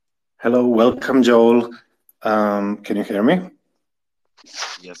Hello, welcome, Joel. Can you hear me?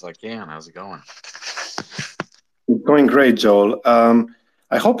 Yes, I can. How's it going? It's going great, Joel.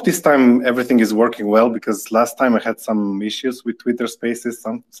 I hope this time everything is working well because last time I had some issues with Twitter Spaces.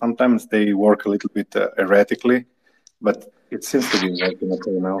 Sometimes they work a little bit erratically, but it seems to be working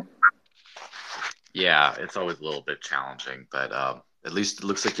okay now. Yeah, it's always a little bit challenging, but at least it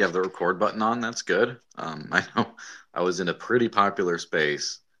looks like you have the record button on. That's good. I know I was in a pretty popular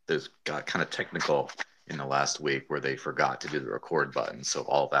space that got kind of technical in the last week where they forgot to do the record button, so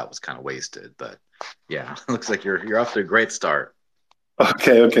all of that was kind of wasted. But yeah, it looks like you're off to a great start.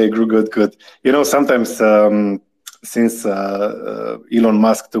 Okay, okay, good, good. Sometimes since Elon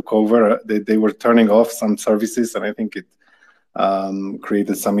Musk took over, they were turning off some services, and I think it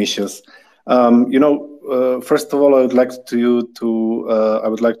created some issues. First of all, I would like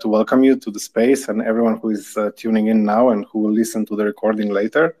to welcome you to the space and everyone who is tuning in now and who will listen to the recording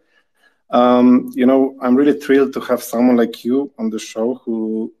later. I'm really thrilled to have someone like you on the show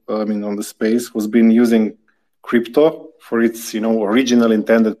on the space, who's been using crypto for its, original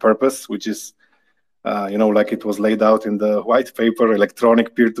intended purpose, which is, like it was laid out in the white paper,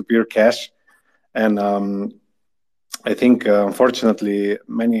 electronic peer-to-peer cash. And I think, unfortunately,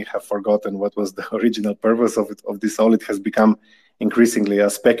 many have forgotten what was the original purpose of this all. It has become increasingly a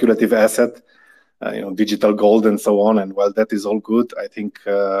speculative asset, digital gold and so on. And while that is all good, I think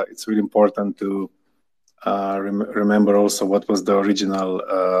it's really important to remember also what was the original,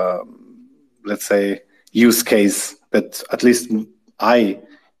 let's say, use case that at least I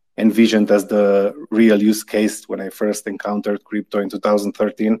envisioned as the real use case when I first encountered crypto in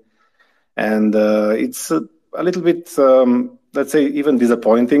 2013. And it's a little bit, let's say, even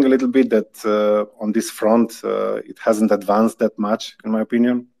disappointing a little bit that on this front it hasn't advanced that much, in my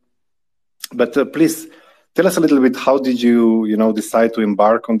opinion. But please tell us a little bit, how did you, decide to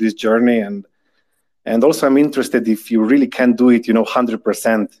embark on this journey? And also, I'm interested if you really can do it,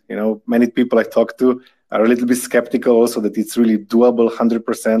 100%. Many people I talk to are a little bit skeptical also that it's really doable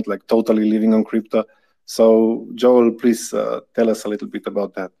 100%, like totally living on crypto. So, Joel, please tell us a little bit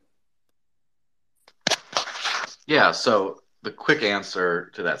about that. Yeah, so the quick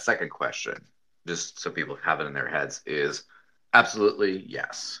answer to that second question, just so people have it in their heads, is absolutely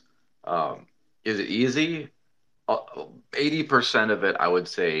yes. Um, is it easy? 80% of it, I would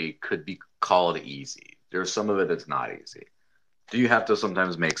say, could be called easy. There's some of it that's not easy. Do you have to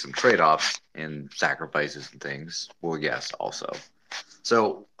sometimes make some trade-offs and sacrifices and things? Well, yes, also.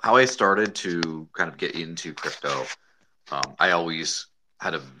 So, how I started to kind of get into crypto, I always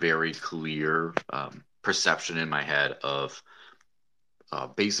had a very clear perception in my head of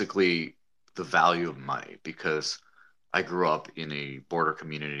basically the value of money because I grew up in a border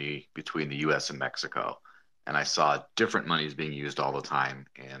community between the US and Mexico, and I saw different monies being used all the time.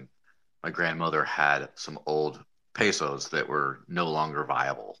 And my grandmother had some old pesos that were no longer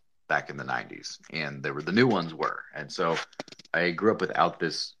viable back in the 90s, and there were the new ones were. And so I grew up without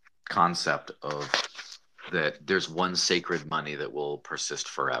this concept of that there's one sacred money that will persist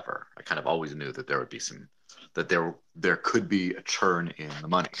forever. I kind of always knew that there would be some that there could be a churn in the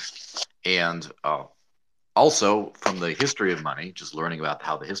money. And also from the history of money, just learning about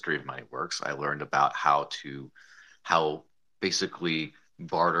how the history of money works, I learned about how basically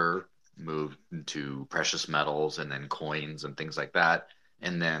barter moved into precious metals and then coins and things like that,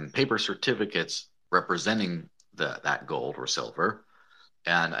 and then paper certificates representing that gold or silver.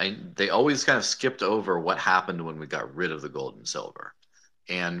 And they always kind of skipped over what happened when we got rid of the gold and silver.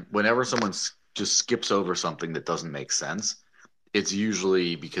 And whenever someone just skips over something that doesn't make sense, it's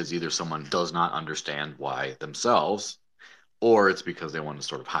usually because either someone does not understand why themselves, or it's because they want to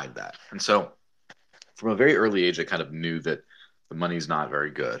sort of hide that. And so, from a very early age, I kind of knew that the money's not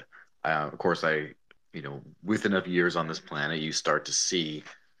very good. Of course, with enough years on this planet, you start to see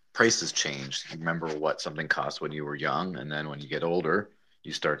prices change. You remember what something cost when you were young, and then when you get older,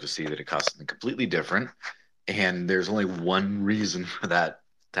 you start to see that it costs something completely different. And there's only one reason for that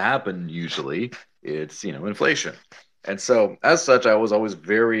to happen, usually. It's, inflation. And so, as such, I was always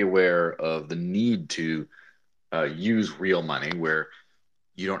very aware of the need to use real money where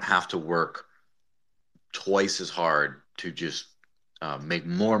you don't have to work twice as hard to just make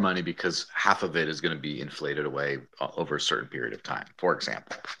more money because half of it is going to be inflated away over a certain period of time, for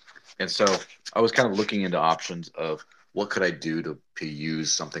example. And so I was kind of looking into options of what could I do to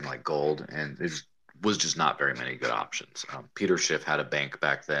use something like gold, and it was just not very many good options. Peter Schiff had a bank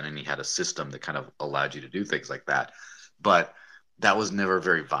back then, and he had a system that kind of allowed you to do things like that, but that was never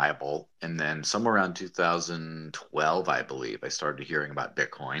very viable. And then somewhere around 2012, I believe, I started hearing about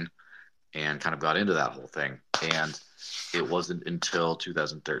Bitcoin and kind of got into that whole thing. And it wasn't until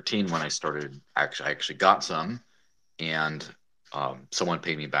 2013 when I actually got some, and someone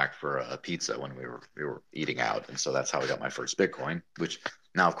paid me back for a pizza when we were eating out, and so that's how I got my first Bitcoin. Which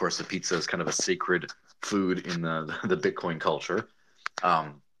now, of course, the pizza is kind of a sacred food in the Bitcoin culture.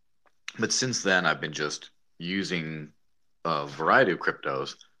 Um, but since then, I've been just using a variety of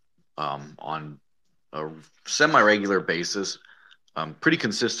cryptos on a semi-regular basis, pretty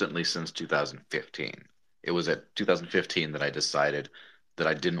consistently since 2015. It was at 2015 that I decided that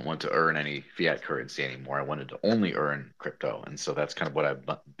I didn't want to earn any fiat currency anymore. I wanted to only earn crypto, and so that's kind of what I've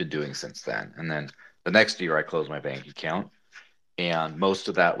been doing since then. And then the next year, I closed my bank account, and most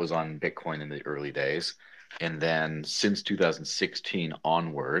of that was on Bitcoin in the early days. And then since 2016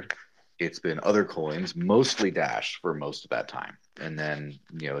 onward, it's been other coins, mostly Dash for most of that time. And then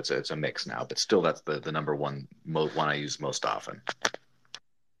it's a mix now, but still that's the number one I use most often.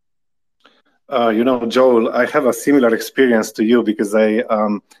 Joel, I have a similar experience to you because I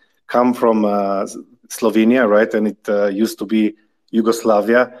come from Slovenia, right? And it used to be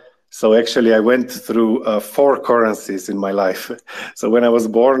Yugoslavia. So actually, I went through four currencies in my life. So when I was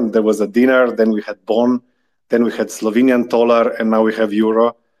born, there was a dinar, then we had bon, then we had Slovenian tolar, and now we have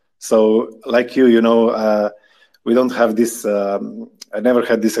euro. So like we don't have this. I never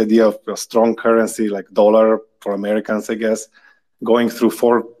had this idea of a strong currency like dollar for Americans, I guess. Going through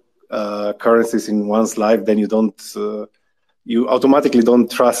four currencies in one's life, then you automatically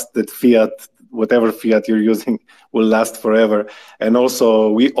don't trust that whatever fiat you're using, will last forever. And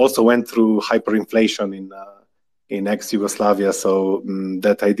also, we also went through hyperinflation in ex-Yugoslavia, so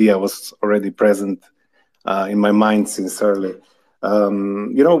that idea was already present in my mind since early.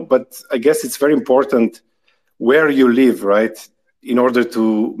 But I guess it's very important where you live, right, in order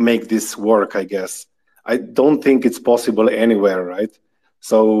to make this work. I guess I don't think it's possible anywhere, right?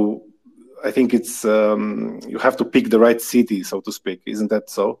 So I think it's you have to pick the right city, so to speak. Isn't that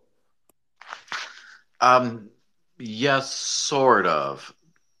so? Um, yes, sort of.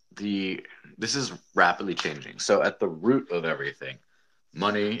 This is rapidly changing. So at the root of everything,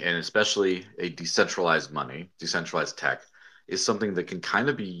 money, and especially a decentralized money, decentralized tech, is something that can kind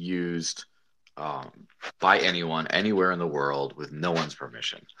of be used um, by anyone, anywhere in the world, with no one's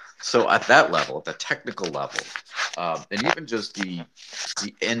permission. So at that level, at the technical level, and even just the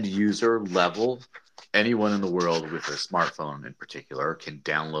end user level, anyone in the world with a smartphone in particular can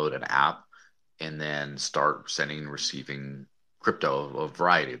download an app and then start sending and receiving crypto of a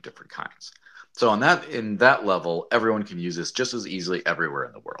variety of different kinds. So in that level, everyone can use this just as easily everywhere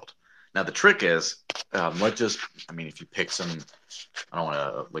in the world. Now the trick is, if you pick some, I don't want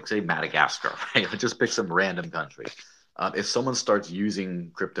to like say Madagascar, right? Just pick some random country. If someone starts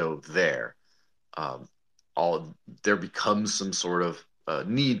using crypto there, um, all there becomes some sort of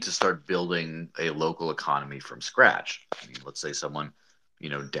need to start building a local economy from scratch. I mean, let's say someone,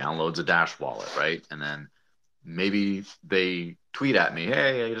 downloads a Dash wallet, right? And then maybe they tweet at me,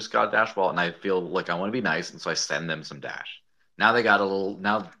 "Hey, I just got a Dash wallet," and I feel like I want to be nice, and so I send them some Dash. Now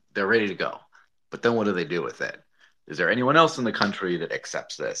they're ready to go. But then what do they do with it? Is there anyone else in the country that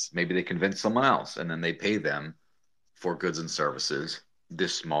accepts this? Maybe they convince someone else, and then they pay them for goods and services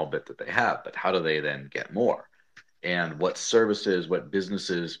this small bit that they have. But how do they then get more? And what services, what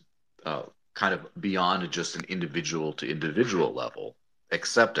businesses, uh, kind of beyond just an individual to individual level,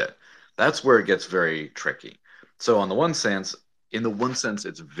 accept it? That's where it gets very tricky. So, in the one sense,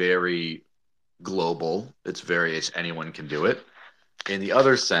 it's very global. It's anyone can do it. In the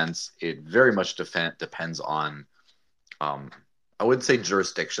other sense, it very much depends on, um, I wouldn't say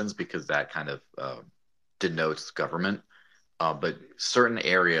jurisdictions because that kind of denotes government, but certain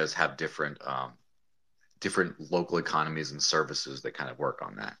areas have different local economies and services that kind of work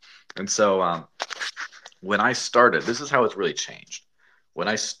on that. And so when I started, this is how it's really changed. When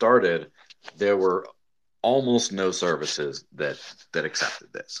I started, there were almost no services that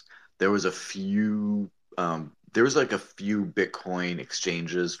accepted this. There was a few. There was like a few Bitcoin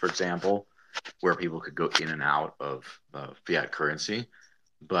exchanges, for example, where people could go in and out of fiat currency.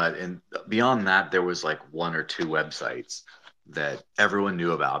 But beyond that, there was like one or two websites that everyone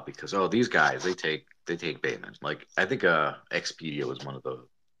knew about because, oh, these guys they take payment. Like I think Expedia was one of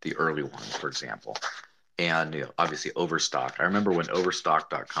the early ones, for example, and obviously Overstock. I remember when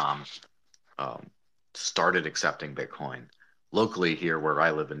Overstock.com um, started accepting Bitcoin locally here where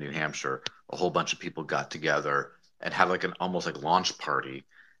I live in New Hampshire. A whole bunch of people got together and had like an almost like launch party,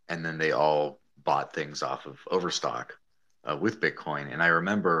 and then they all bought things off of Overstock with Bitcoin. And I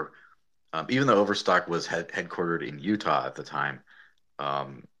remember, even though Overstock was headquartered in Utah at the time,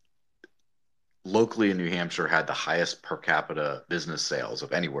 um, locally in New Hampshire had the highest per capita business sales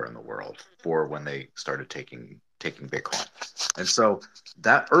of anywhere in the world for when they started taking taking Bitcoin. And so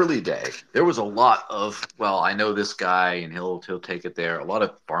that early day, there was a lot of, well, I know this guy and he'll take it there. A lot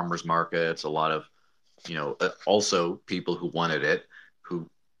of farmers markets, a lot of, also people who wanted it, who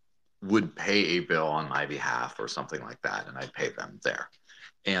would pay a bill on my behalf or something like that, and I'd pay them there.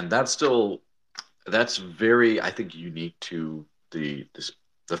 And that's very, I think, unique to the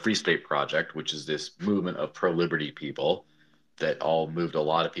Free State Project, which is this movement of pro liberty people that all moved a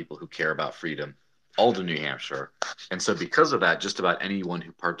lot of people who care about freedom all to New Hampshire. And so because of that, just about anyone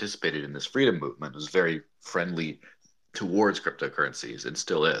who participated in this freedom movement was very friendly towards cryptocurrencies and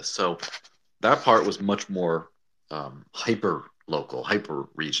still is. So that part was much more hyper local, hyper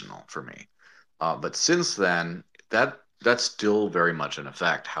regional for me. But since then, that's still very much in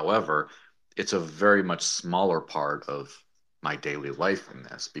effect. However, it's a very much smaller part of my daily life in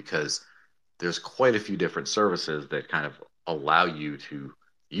this because there's quite a few different services that kind of allow you to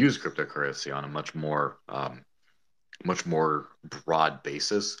use cryptocurrency on a much more broad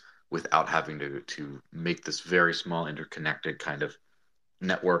basis without having to make this very small interconnected kind of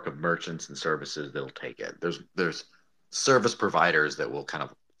network of merchants and services that'll take it. There's service providers that will kind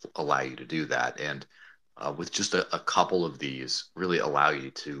of allow you to do that, and with just a couple of these, really allow you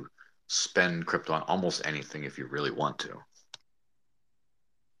to spend crypto on almost anything if you really want to.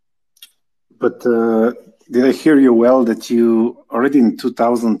 But did I hear you well that you already in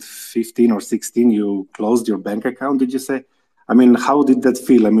 2015 or 16 you closed your bank account? Did you say? I mean, how did that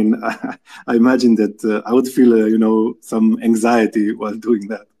feel? I mean, I imagine that I would feel, some anxiety while doing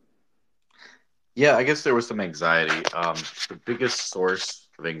that. Yeah, I guess there was some anxiety. The biggest source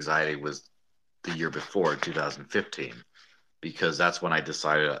of anxiety was the year before, 2015, because that's when I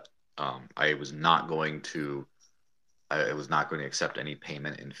decided I was not going to I was not going to accept any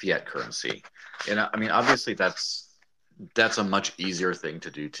payment in fiat currency. And I mean, obviously, that's a much easier thing to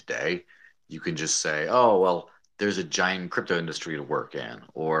do today. You can just say, "Oh, well, there's a giant crypto industry to work in,"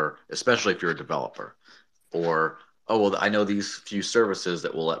 or especially if you're a developer, or "Oh, well, I know these few services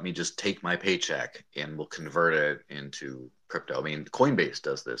that will let me just take my paycheck and will convert it into crypto." I mean, Coinbase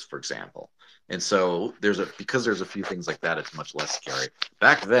does this, for example. And so because there's a few things like that, it's much less scary.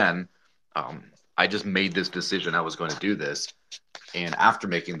 Back then, I just made this decision I was going to do this, and after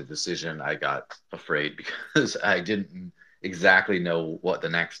making the decision, I got afraid because I didn't exactly know what the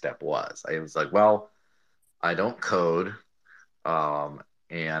next step was. I was like, well, I don't code,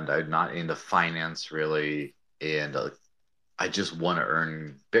 and I'm not into finance really, and I just want to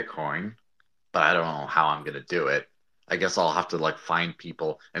earn Bitcoin, but I don't know how I'm going to do it. I guess I'll have to like find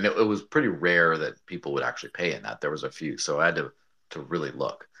people, and it was pretty rare that people would actually pay in that. There was a few, so I had to really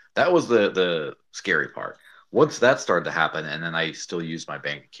look. That was the scary part. Once that started to happen, and then I still used my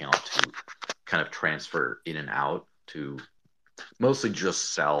bank account to kind of transfer in and out to mostly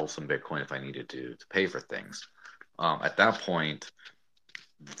just sell some Bitcoin if I needed to pay for things. At that point,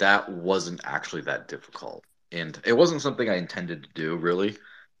 that wasn't actually that difficult, and it wasn't something I intended to do really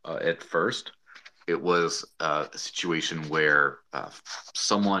at first. It was a situation where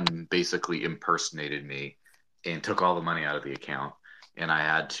someone basically impersonated me and took all the money out of the account, and I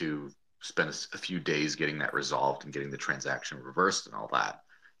had to spend a few days getting that resolved and getting the transaction reversed and all that.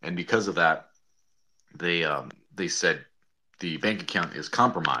 And because of that, they said the bank account is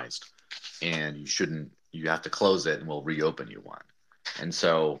compromised and you have to close it and we'll reopen you one. And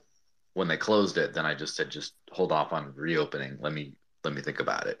so when they closed it, then I just said, just hold off on reopening. Let me think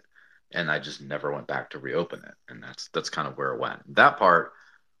about it. And I just never went back to reopen it. And that's kind of where it went. That part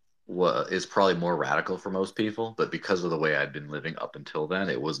is probably more radical for most people, but because of the way I'd been living up until then,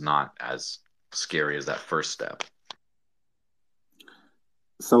 it was not as scary as that first step.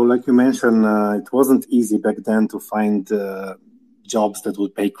 So, like you mentioned, it wasn't easy back then to find jobs that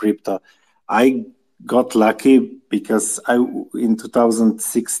would pay crypto. I got lucky because in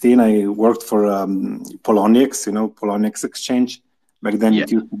 2016 I worked for Poloniex, Poloniex Exchange. Back then Yeah.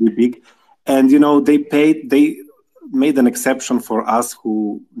 it used to be big, and they made an exception for us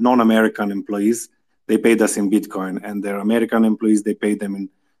who non-American employees. They paid us in Bitcoin, and their American employees they paid them in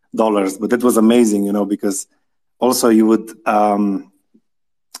dollars. But that was amazing, because also you would.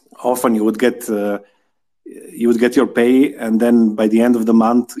 Often you would get your pay, and then by the end of the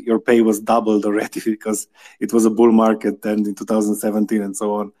month your pay was doubled already because it was a bull market then in 2017 and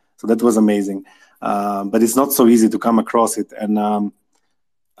so on. So that was amazing, but it's not so easy to come across it. And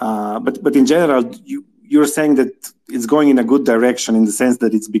but in general, you're saying that it's going in a good direction in the sense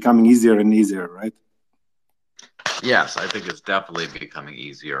that it's becoming easier and easier, right? Yes, I think it's definitely becoming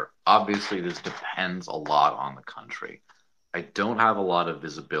easier. Obviously, this depends a lot on the country. I don't have a lot of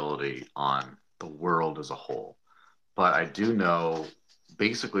visibility on the world as a whole, but I do know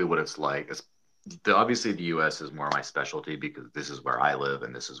basically what it's like. obviously the US is more my specialty because this is where I live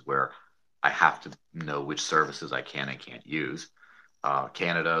and this is where I have to know which services I can and can't use.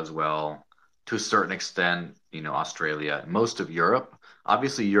 Canada as well, to a certain extent, Australia, most of Europe.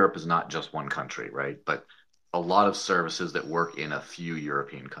 Obviously, Europe is not just one country, right? But a lot of services that work in a few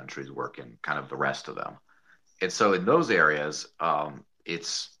European countries work in kind of the rest of them. And so in those areas,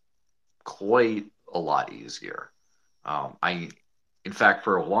 it's quite a lot easier. In fact,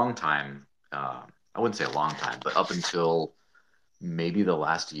 for a long time, I wouldn't say a long time, but up until maybe the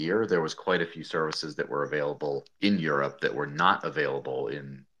last year, there was quite a few services that were available in Europe that were not available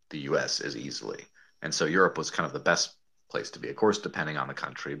in the US as easily. And so Europe was kind of the best place to be, of course, depending on the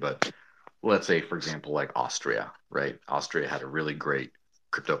country. But let's say, for example, like Austria, right? Austria had a really great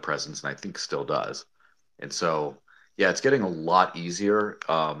crypto presence and I think still does. And so, yeah, it's getting a lot easier.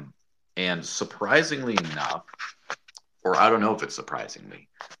 And surprisingly enough, or I don't know if it's surprisingly,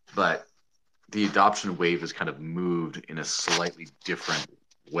 but the adoption wave has kind of moved in a slightly different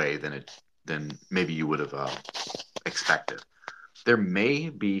way than maybe you would have expected. There may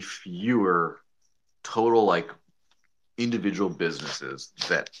be fewer total like individual businesses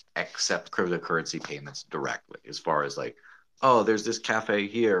that accept cryptocurrency payments directly, as far as like, oh, there's this cafe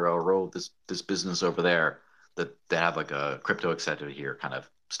here, or oh, this business over there that they have like a crypto accepted here kind of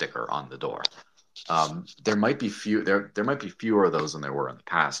sticker on the door. There might be fewer of those than there were in the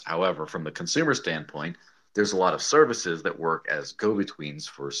past. However, from the consumer standpoint, there's a lot of services that work as go-betweens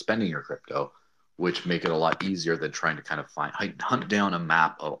for spending your crypto, which make it a lot easier than trying to kind of hunt down a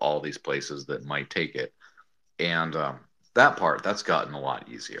map of all these places that might take it. And that's gotten a lot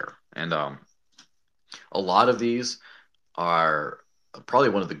easier. And a lot of these are probably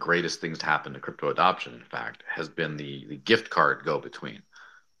one of the greatest things to happen to crypto adoption, in fact, has been the gift card go-between,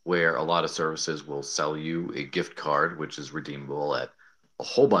 where a lot of services will sell you a gift card, which is redeemable at a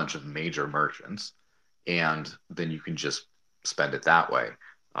whole bunch of major merchants, and then you can just spend it that way.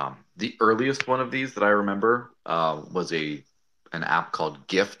 The earliest one of these that I remember was an app called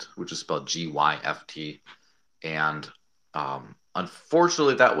Gift, which is spelled Gyft, and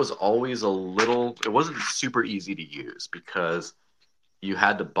unfortunately, that was always it wasn't super easy to use because you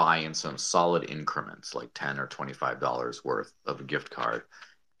had to buy in some solid increments, like $10 or $25 worth of a gift card,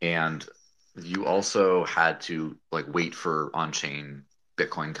 and you also had to like wait for on-chain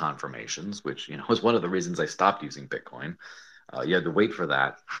Bitcoin confirmations, which was one of the reasons I stopped using Bitcoin. You had to wait for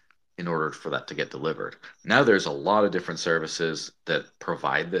that in order for that to get delivered. Now there's a lot of different services that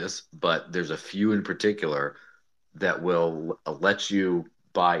provide this, but there's a few in particular that will let you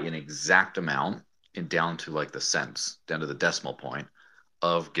buy an exact amount and down to like the cents, down to the decimal point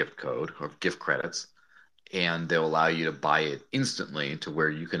of gift code or gift credits, and they'll allow you to buy it instantly to where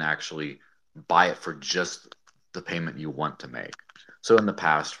you can actually buy it for just the payment you want to make. So in the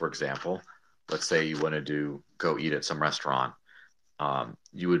past, for example, let's say you wanted to go eat at some restaurant,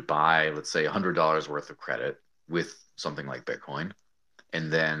 you would buy, let's say, $100 worth of credit with something like Bitcoin,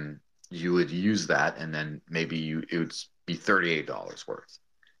 and then you would use that, and then it would be $38 worth,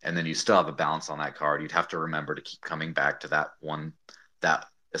 and then you still have a balance on that card. You'd have to remember to keep coming back to that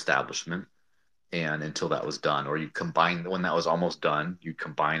establishment and until that was done, or you combine when that was almost done, you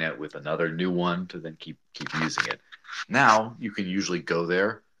combine it with another new one to then keep using it. Now you can usually go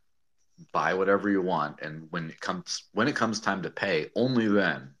there, buy whatever you want, and when it comes time to pay, only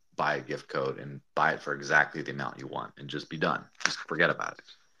then buy a gift code and buy it for exactly the amount you want and just be done. Just forget about it.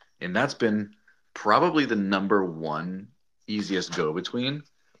 And that's been probably the number one easiest go between.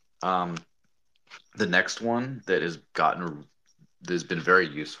 Um, the next one that has been very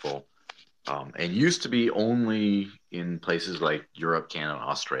useful, and used to be only in places like Europe, Canada, and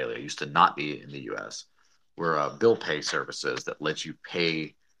Australia. It used to not be in the US. Were bill pay services that let you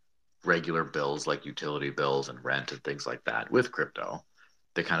pay regular bills like utility bills and rent and things like that with crypto.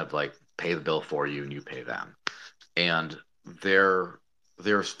 They kind of like pay the bill for you and you pay them. And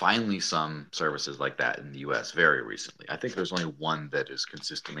there's finally some services like that in the US very recently. I think there's only one that is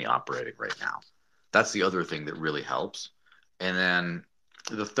consistently operating right now. That's the other thing that really helps. And then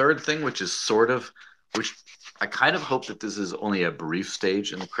the third thing, which I kind of hope that this is only a brief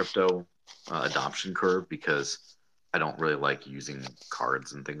stage in the crypto adoption curve, because I don't really like using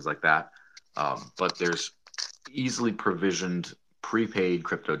cards and things like that. But there's easily provisioned prepaid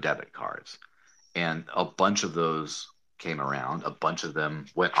crypto debit cards, and a bunch of those came around. A bunch of them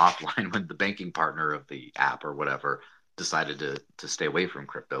went offline when the banking partner of the app or whatever decided to stay away from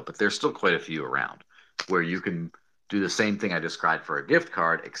crypto. But there's still quite a few around where you can do the same thing I described for a gift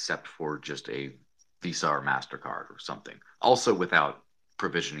card, except for just a Visa or MasterCard or something. Also without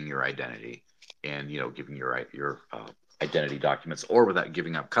provisioning your identity and giving your identity documents or without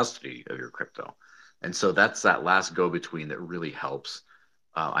giving up custody of your crypto. And so that's that last go between that really helps.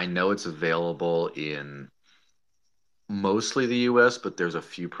 I know it's available in mostly the US, but there's a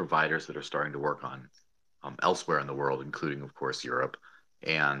few providers that are starting to work on elsewhere in the world, including, of course, Europe.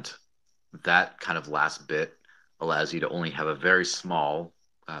 And that kind of last bit allows you to only have a very small,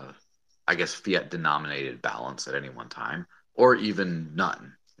 I guess, fiat denominated balance at any one time, or even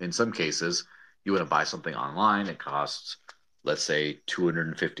none. In some cases, you want to buy something online, it costs, let's say,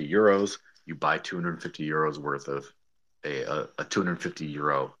 250 euros. You buy 250 euros worth of a 250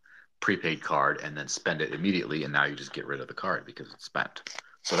 euro prepaid card and then spend it immediately. And now you just get rid of the card because it's spent.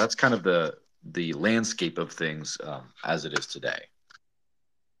 So that's kind of the landscape of things as it is today.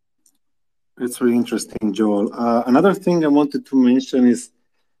 It's really interesting, Joel. Another thing I wanted to mention is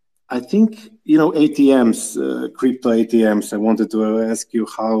I think, ATMs, crypto ATMs. I wanted to ask you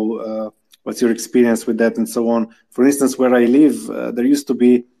what's your experience with that and so on. For instance, where I live, it used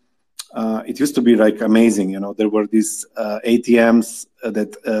to be like amazing. There were these ATMs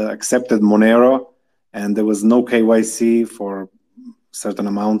that accepted Monero, and there was no KYC for a certain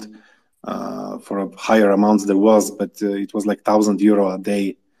amount. For a higher amounts there was, but it was like €1,000 a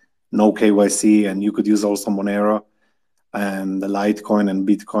day, no KYC, and you could use also Monero and the Litecoin and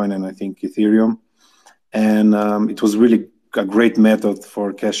Bitcoin and I think Ethereum. And it was really a great method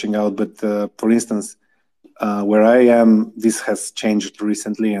for cashing out. But for instance, where I am, this has changed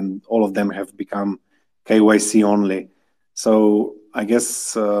recently and all of them have become KYC only. So I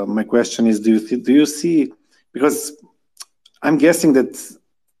guess my question is, do you see, because I'm guessing that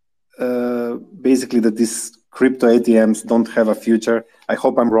basically that these crypto ATMs don't have a future. I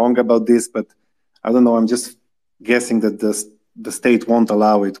hope I'm wrong about this, but I don't know. I'm just guessing that the state won't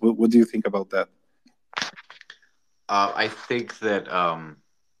allow it. What do you think about that? I think that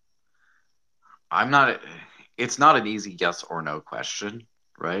it's not an easy yes or no question,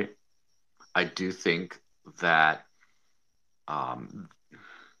 right? I do think that, let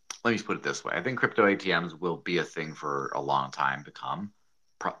me put it this way. I think crypto ATMs will be a thing for a long time to come.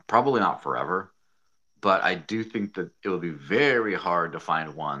 Probably not forever, but I do think that it will be very hard to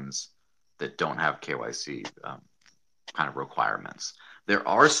find ones that don't have KYC kind of requirements. There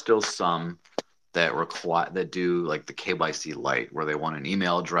are still some that do like the KYC Lite, where they want an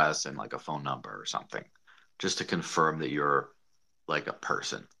email address and like a phone number or something, just to confirm that you're like a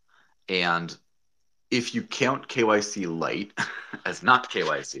person. And if you count KYC Lite as not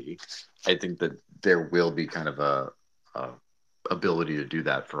KYC, I think that there will be kind of a ability to do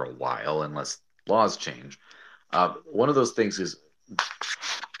that for a while unless laws change. One of those things is,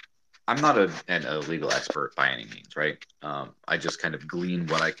 I'm not a legal expert by any means, right? I just kind of glean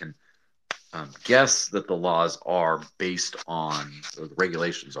what I can guess that the laws are based on, or the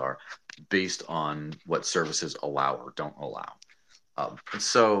regulations are based on what services allow or don't allow.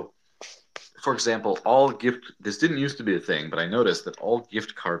 So, for example, this didn't used to be a thing, but I noticed that all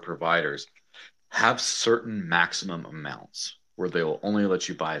gift card providers have certain maximum amounts where they will only let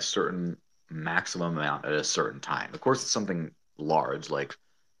you buy a certain maximum amount at a certain time. Of course, it's something large, like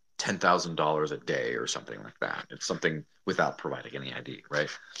 $10,000 a day or something like that. It's something without providing any ID, right?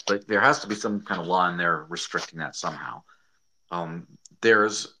 But there has to be some kind of law in there restricting that somehow.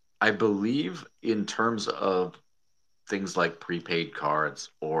 I believe, in terms of things like prepaid cards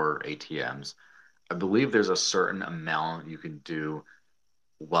or ATMs, I believe there's a certain amount you can do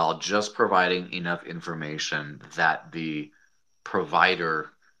while just providing enough information that the provider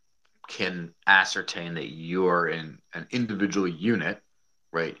can ascertain that you're in an individual unit,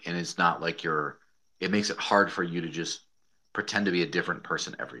 right? And it's not like it makes it hard for you to just pretend to be a different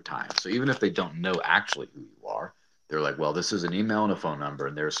person every time. So even if they don't know actually who you are, they're like, well, this is an email and a phone number,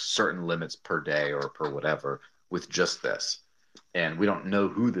 and there's certain limits per day or per whatever with just this. And we don't know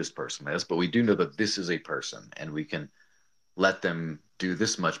who this person is, but we do know that this is a person, and we can let them do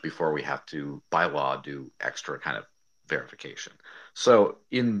this much before we have to, by law, do extra kind of verification. So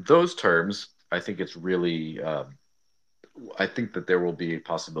in those terms, I think it's really, I think that there will be a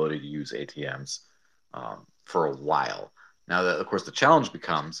possibility to use ATMs for a while. Now, of course, the challenge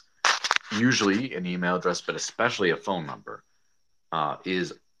becomes usually an email address, but especially a phone number,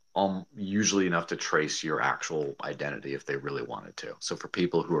 is usually enough to trace your actual identity if they really wanted to. So for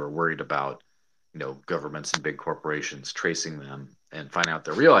people who are worried about, governments and big corporations tracing them and finding out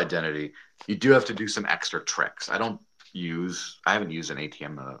their real identity, you do have to do some extra tricks. I haven't used an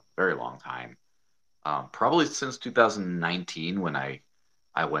ATM in a very long time. Probably since 2019, when I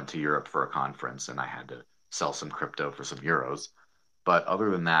went to Europe for a conference and I had to sell some crypto for some euros. But other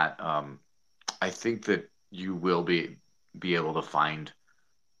than that, I think that you will be able to find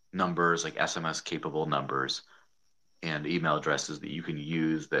numbers, like SMS capable numbers, and email addresses that you can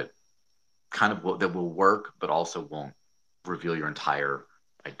use that that will work, but also won't reveal your entire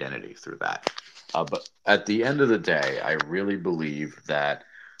identity through that. But at the end of the day, I really believe that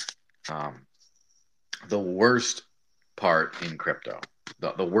um, the worst part in crypto,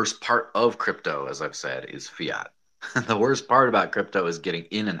 the worst part of crypto, as I've said, is fiat. The worst part about crypto is getting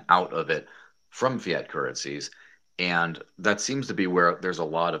in and out of it from fiat currencies. And that seems to be where there's a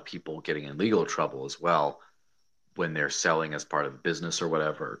lot of people getting in legal trouble as well when they're selling as part of business or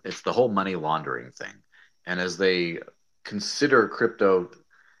whatever. It's the whole money laundering thing. And as they consider crypto,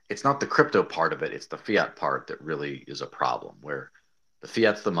 it's not the crypto part of it, it's the fiat part that really is a problem, where the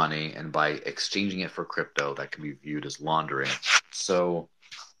fiat's the money, and by exchanging it for crypto, that can be viewed as laundering. So,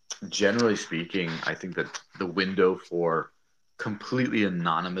 generally speaking, I think that the window for completely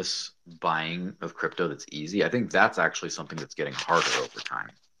anonymous buying of crypto that's easy, I think that's actually something that's getting harder over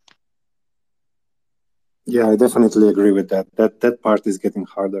time. Yeah, I definitely agree with that. That part is getting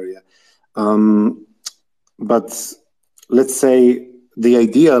harder. Yeah, but let's say the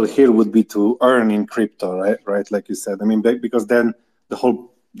ideal here would be to earn in crypto, right? Right, like you said. I mean, because then the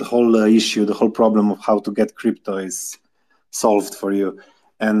whole issue, the whole problem of how to get crypto is solved for you.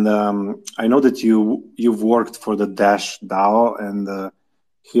 And I know that you've worked for the Dash DAO, and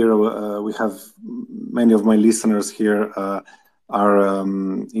here we have many of my listeners here are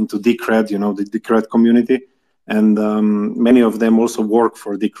into Decred, the Decred community, and many of them also work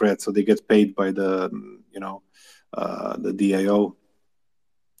for Decred, so they get paid by the DAO.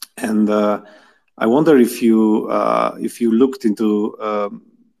 And I wonder if you looked into.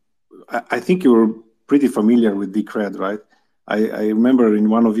 I think you were pretty familiar with Decred, right? I remember in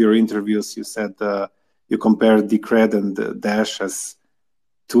one of your interviews you said you compared Decred and Dash as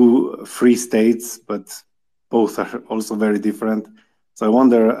two free states, but both are also very different. So I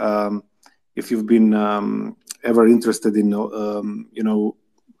wonder if you've been ever interested in, also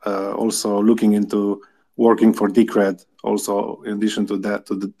looking into working for Decred, also in addition to that,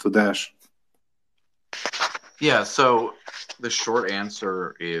 to Dash. Yeah, so the short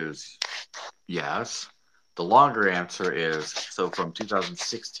answer is yes. The longer answer is so from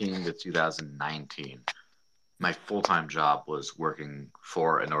 2016 to 2019, my full time job was working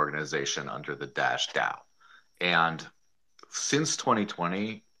for an organization under the Dash DAO. And since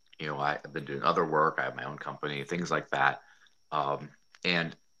 2020, I've been doing other work. I have my own company, things like that. Um,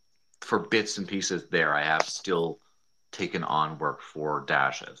 and for bits and pieces there, I have still taken on work for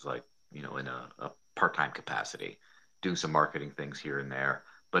Dash as like, in a part time capacity, doing some marketing things here and there.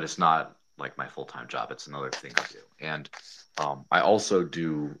 But it's not like my full time job. It's another thing I do. And I also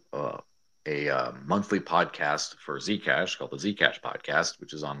do a monthly podcast for Zcash called the Zcash Podcast,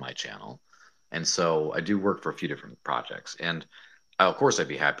 which is on my channel. And so I do work for a few different projects. And of course, I'd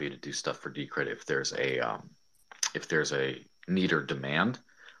be happy to do stuff for Decred if there's a need or demand.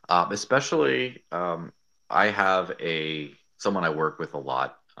 Especially, I have someone I work with a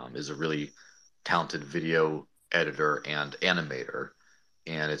lot, is a really talented video editor and animator,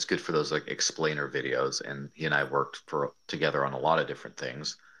 and it's good for those like explainer videos. And he and I worked together on a lot of different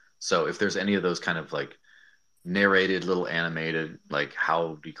things. So if there's any of those kind of like narrated, little animated, like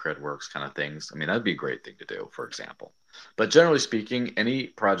how Decred works kind of things, I mean, that'd be a great thing to do, for example. But generally speaking, any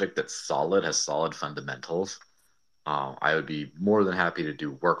project that's solid, has solid fundamentals, I would be more than happy to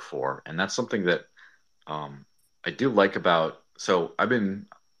do work for. And that's something that um, I do like about. So I've been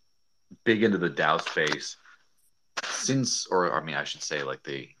big into the DAO space since, or I mean, I should say, like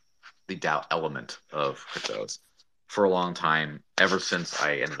the DAO element of cryptos for a long time, ever since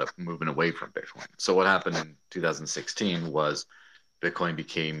I ended up moving away from Bitcoin. So what happened in 2016 was Bitcoin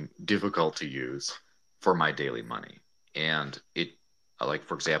became difficult to use for my daily money, and like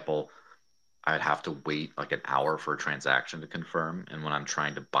for example, I'd have to wait like an hour for a transaction to confirm. And when I'm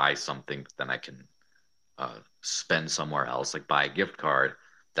trying to buy something, then I can spend somewhere else, like buy a gift card,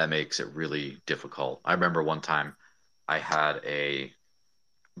 that makes it really difficult. I remember one time I had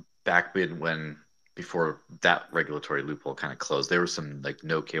back when before that regulatory loophole kind of closed, there was some like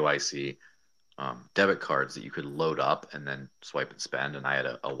no KYC debit cards that you could load up and then swipe and spend. And I had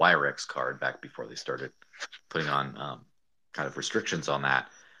a Wirex card back before they started putting on kind of restrictions on that.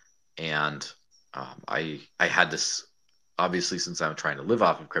 And I had this, obviously, since I'm trying to live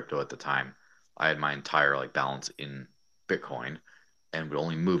off of crypto at the time, I had my entire like balance in Bitcoin and would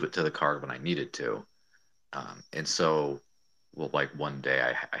only move it to the card when I needed to. And so, well, like one day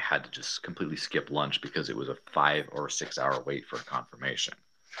I had to just completely skip lunch because it was a 5 or 6 hour wait for confirmation.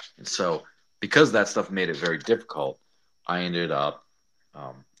 And so, because that stuff made it very difficult, I ended up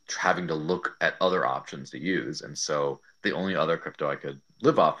having to look at other options to use. And so the only other crypto I could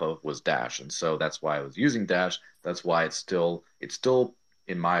live off of was Dash. And so that's why I was using Dash. That's why it's still,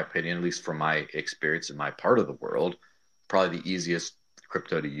 in my opinion, at least from my experience in my part of the world, probably the easiest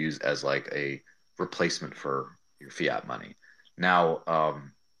crypto to use as like a replacement for your fiat money. Now,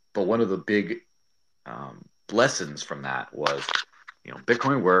 but one of the big lessons from that was,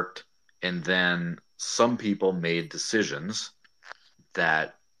 Bitcoin worked, and then some people made decisions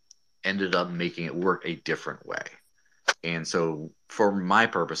that ended up making it work a different way. And so, for my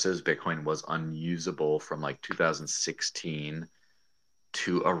purposes, Bitcoin was unusable from like 2016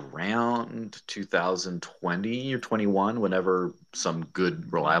 to around 2020 or 21, whenever some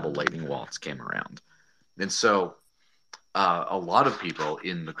good, reliable Lightning wallets came around. And so, a lot of people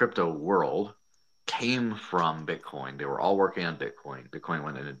in the crypto world came from Bitcoin. They were all working on Bitcoin. Bitcoin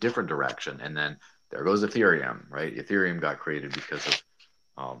went in a different direction. And then there goes Ethereum, right? Ethereum got created because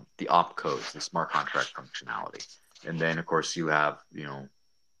of the opcodes, the smart contract functionality. And then, of course, you have,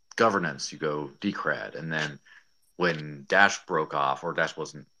 governance, you go Decred. And then when Dash broke off, or Dash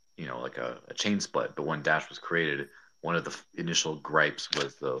wasn't, like a chain split, but when Dash was created, one of the initial gripes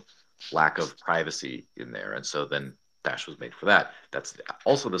was the lack of privacy in there. And so then Dash was made for that. That's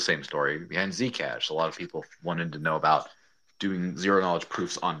also the same story behind Zcash. A lot of people wanted to know about doing zero knowledge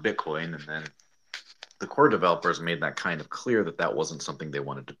proofs on Bitcoin, and then the core developers made that kind of clear that that wasn't something they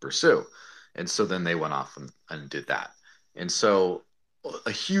wanted to pursue. And so then they went off and did that. And so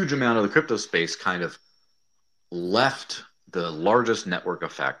a huge amount of the crypto space kind of left the largest network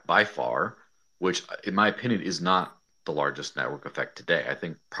effect by far, which, in my opinion, is not the largest network effect today. I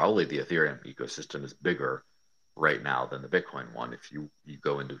think probably the Ethereum ecosystem is bigger right now than the Bitcoin one if you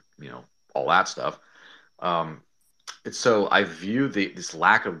go into all that stuff. Um, and so I view this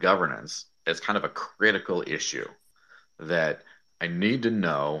lack of governance as kind of a critical issue that I need to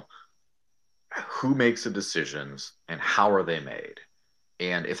know who makes the decisions and how are they made.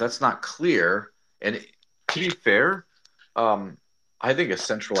 And if that's not clear, and to be fair, I think a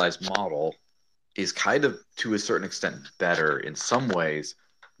centralized model is kind of, to a certain extent, better in some ways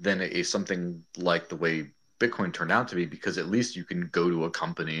than something like the way Bitcoin turned out to be, because at least you can go to a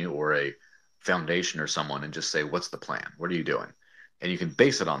company or a foundation or someone and just say, what's the plan? What are you doing? And you can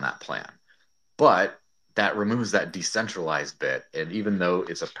base it on that plan. But that removes that decentralized bit. And even though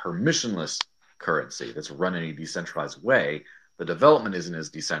it's a permissionless currency that's run in a decentralized way, the development isn't as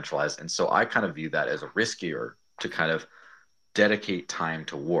decentralized. And so I kind of view that as a riskier to kind of dedicate time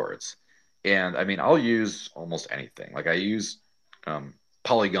towards. And I mean, I'll use almost anything. Like I use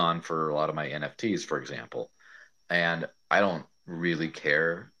Polygon for a lot of my NFTs, for example. And I don't really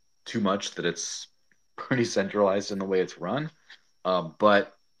care too much that it's pretty centralized in the way it's run.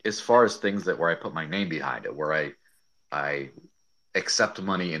 But as far as things that where I put my name behind it, where I accept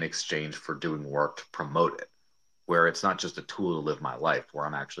money in exchange for doing work to promote it, where it's not just a tool to live my life, where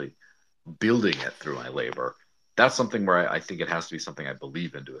I'm actually building it through my labor. That's something where I think it has to be something I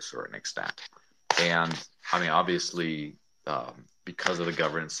believe in to a certain extent. And I mean, obviously, because of the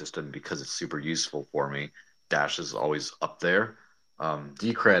governance system, because it's super useful for me, Dash is always up there.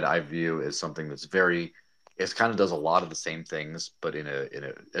 Decred I view as something that's it kind of does a lot of the same things, but in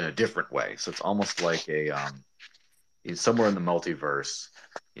a different way. So it's almost like somewhere in the multiverse,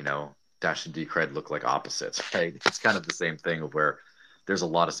 Dash and Decred look like opposites. Right? It's kind of the same thing of where there's a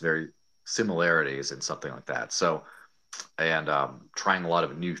lot of very similarities in something like that. So, and trying a lot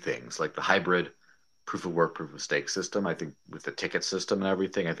of new things like the hybrid proof of work, proof of stake system. I think with the ticket system and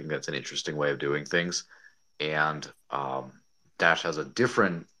everything, I think that's an interesting way of doing things. And Dash has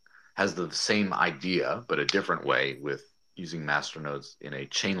the same idea, but a different way with using masternodes in a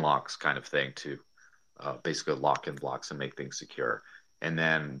chain locks kind of thing to basically lock in blocks and make things secure. And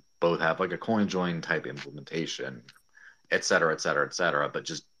then both have like a coin join type implementation, et cetera, et cetera, et cetera, but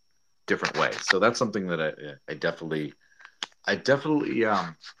just different ways. So that's something that I definitely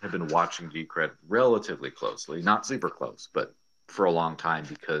have been watching Decred relatively closely, not super close, but for a long time,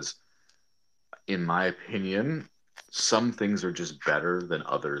 because in my opinion, some things are just better than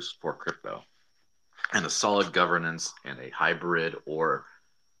others for crypto. And a solid governance and a hybrid or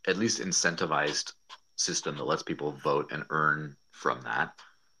at least incentivized system that lets people vote and earn from that.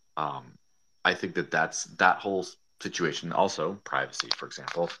 Um, I think that whole situation, also privacy, for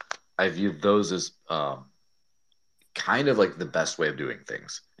example, I view those as kind of like the best way of doing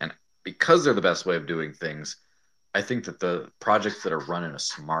things. And because they're the best way of doing things, I think that the projects that are run in a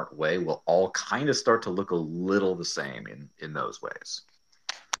smart way will all kind of start to look a little the same in those ways.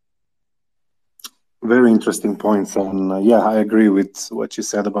 Very interesting points. And yeah, I agree with what you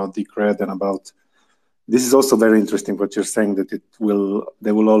said about Decred and about this is also very interesting what you're saying, that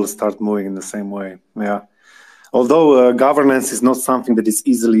they will all start moving in the same way. Yeah. Although governance is not something that is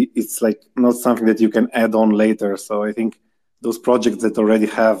easily, it's like not something that you can add on later. So I think those projects that already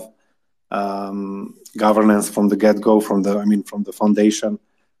have governance from the get-go, from the foundation,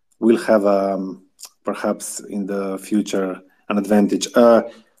 will have perhaps in the future an advantage.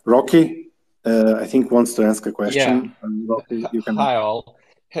 Rocky, I think wants to ask a Yeah. question. Rocky, you can. Hi all.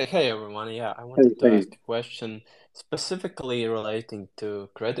 Hey everyone. Yeah, I Hey, wanted to hey. ask a question specifically relating to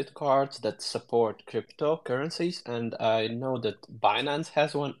credit cards that support cryptocurrencies. And I know that Binance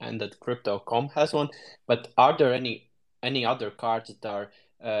has one and that Crypto.com has one, but are there any other cards that are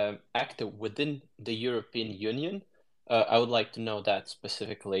active within the European Union? I would like to know that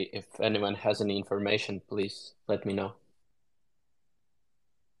specifically. If anyone has any information, please let me know.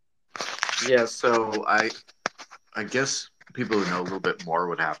 Yeah, so I guess people who know a little bit more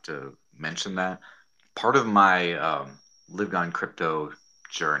would have to mention that. Part of my Live on Crypto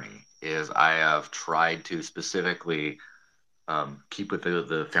journey is I have tried to specifically keep with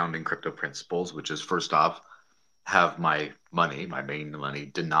the founding crypto principles, which is first off, have my money, my main money,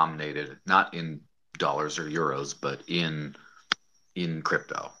 denominated not in dollars or euros, but in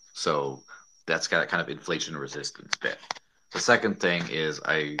crypto. So that's got a kind of inflation resistance bit. The second thing is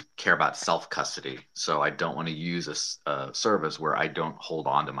I care about self custody. So I don't want to use a service where I don't hold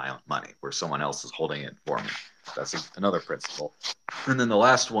on to my own money, where someone else is holding it for me. That's another principle. And then the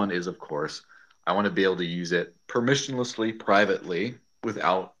last one is, of course, I want to be able to use it permissionlessly, privately,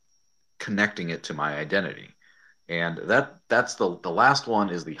 without connecting it to my identity. And that's the last one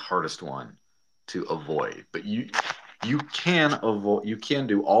is the hardest one to avoid. But you can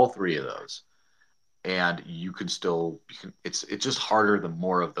do all three of those, and it's just harder the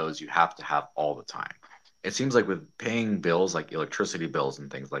more of those you have to have all the time. It seems like with paying bills like electricity bills and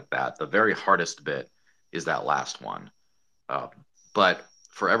things like that, the very hardest bit is that last one. uh, but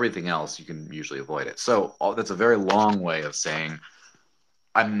for everything else you can usually avoid it. So that's a very long way of saying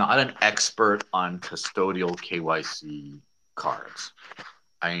I'm not an expert on custodial KYC cards.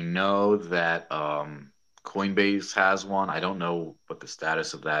 I know that Coinbase has one. I don't know what the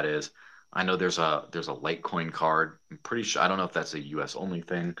status of that is. I know there's a Litecoin card. I'm pretty sure. I don't know if that's a U.S. only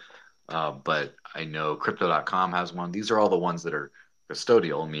thing, but I know Crypto.com has one. These are all the ones that are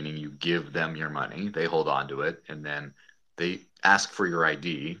custodial, meaning you give them your money, they hold on to it, and then they ask for your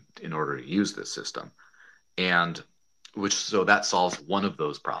ID in order to use this system. And so that solves one of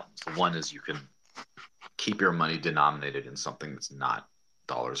those problems. One is you can keep your money denominated in something that's not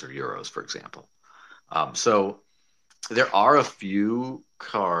dollars or euros, for example. So there are a few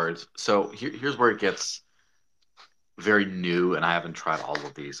cards. So here's where it gets very new, and I haven't tried all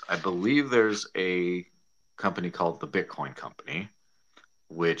of these. I believe there's a company called the Bitcoin Company,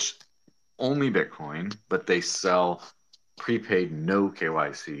 which only Bitcoin, but they sell prepaid no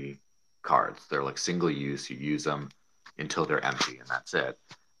KYC cards. They're like single use. You use them until they're empty, and that's it.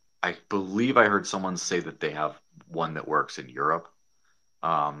 I believe I heard someone say that they have one that works in Europe.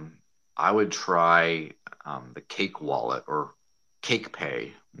 Um, I would try the Cake Wallet or Cake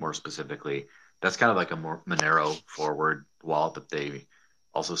Pay more specifically. That's kind of like a more Monero forward wallet, but they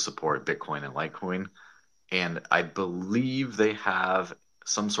also support Bitcoin and Litecoin. And I believe they have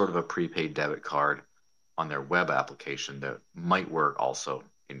some sort of a prepaid debit card on their web application that might work also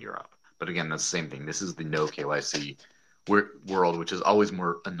in Europe. But again, that's the same thing. This is the no KYC world, which is always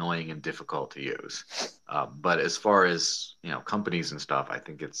more annoying and difficult to use. But as far as companies and stuff, I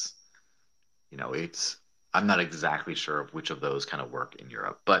think it's I'm not exactly sure of which of those kind of work in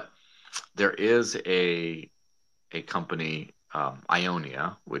Europe, but there is a company,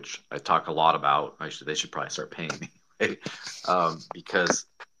 Ionia, which I talk a lot about. Actually, they should probably start paying me, right? Because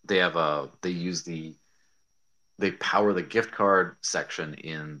they power the gift card section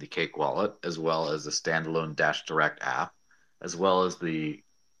in the Cake Wallet, as well as the standalone Dash Direct app, as well as the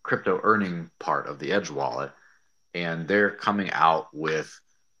crypto earning part of the Edge Wallet. And they're coming out with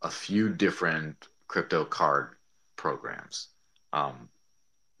a few different crypto card programs.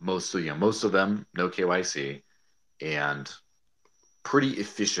 Most of them no KYC and pretty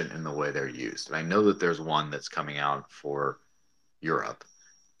efficient in the way they're used. And I know that there's one that's coming out for Europe,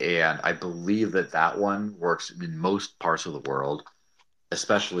 and I believe that one works in most parts of the world,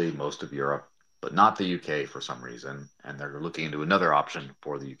 especially most of Europe, but not the UK for some reason. And they're looking into another option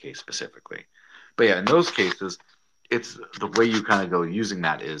for the UK specifically. But yeah, in those cases, it's the way you kind of go using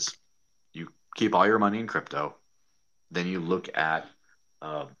that is you keep all your money in crypto, then you look at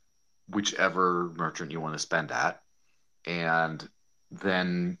uh, whichever merchant you want to spend at, and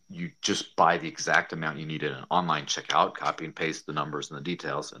then you just buy the exact amount you need in an online checkout, copy and paste the numbers and the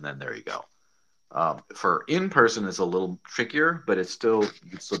details, and then there you go. For in person, it's a little trickier, but it's still you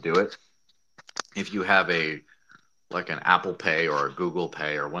can still do it if you have a like an Apple Pay or a Google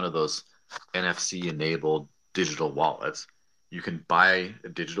Pay or one of those NFC enabled digital wallets. You can buy a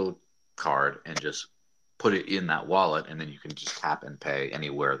digital card and just put it in that wallet, and then you can just tap and pay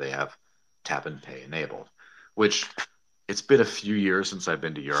anywhere they have tap and pay enabled. Which it's been a few years since I've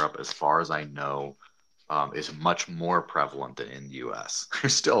been to Europe. As far as I know, is much more prevalent than in the US.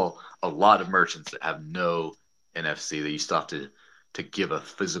 There's still a lot of merchants that have no NFC that you still have to give a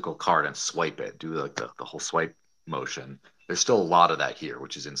physical card and swipe it, do like the whole swipe motion. There's still a lot of that here,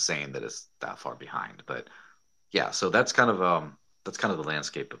 which is insane that it's that far behind. But yeah, so that's kind of the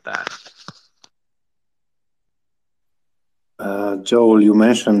landscape of that. Joel, you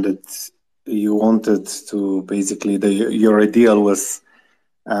mentioned that you wanted to basically your ideal was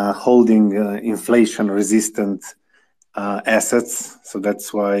holding inflation-resistant assets, so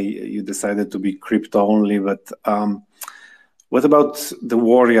that's why you decided to be crypto only. But what about the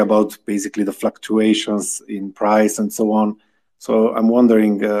worry about basically the fluctuations in price and so on? So I'm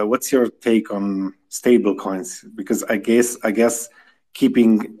wondering, what's your take on stable coins? Because I guess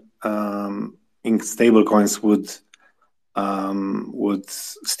keeping in stable coins would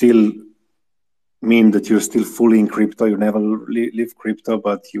still mean that you're still fully in crypto. You never leave crypto,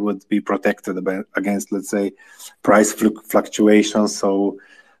 but you would be protected against, let's say, price fluctuations. So,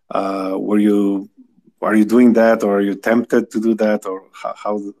 are you doing that, or are you tempted to do that, or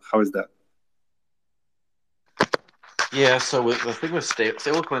how is that? Yeah, so the thing with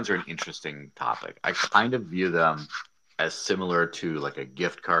stablecoins are an interesting topic. I kind of view them as similar to like a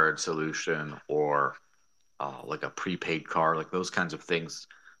gift card solution or like a prepaid card, like those kinds of things.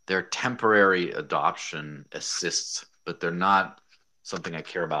 They're temporary adoption assists, but they're not something I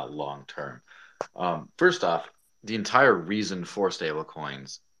care about long term. First off, the entire reason for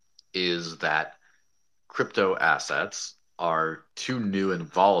stablecoins is that crypto assets are too new and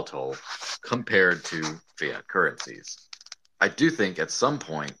volatile compared to fiat currencies. I do think at some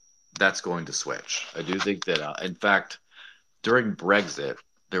point that's going to switch. I do think that, in fact, during Brexit,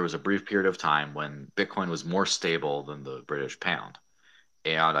 there was a brief period of time when Bitcoin was more stable than the British pound.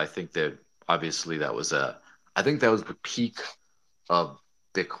 And I think that obviously I think that was the peak of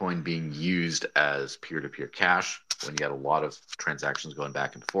Bitcoin being used as peer-to-peer cash when you had a lot of transactions going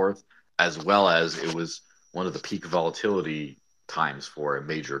back and forth, as well as it was one of the peak volatility times for a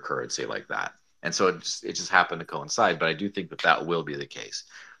major currency like that. And so it just happened to coincide, but I do think that will be the case.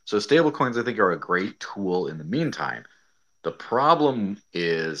 So stablecoins, I think, are a great tool in the meantime. The problem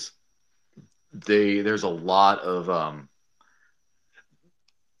is there's a lot of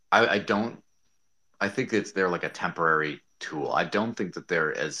I don't I think they're like a temporary tool. I don't think that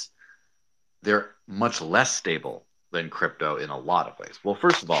they're much less stable than crypto in a lot of ways. Well,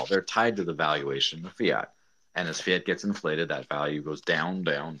 first of all, they're tied to the valuation of fiat. And as fiat gets inflated, that value goes down,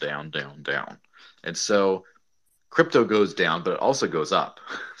 down, down, down, down. And so crypto goes down, but it also goes up.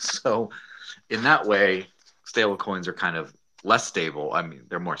 So in that way, stable coins are kind of less stable. I mean,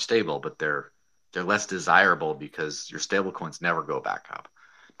 they're more stable, but they're less desirable because your stable coins never go back up.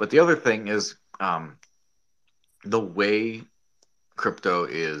 But the other thing is the way crypto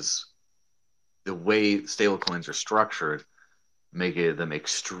is, the way stablecoins are structured, make them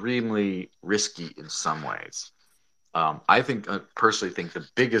extremely risky in some ways. I personally think the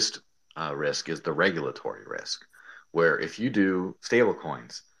biggest risk is the regulatory risk, where if you do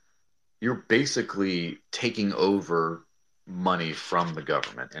stablecoins, you're basically taking over money from the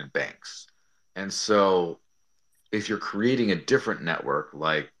government and banks. And so if you're creating a different network,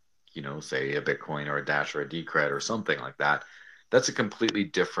 like, say a Bitcoin or a Dash or a Decred or something like that, that's a completely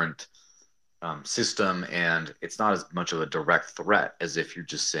different system, and it's not as much of a direct threat as if you're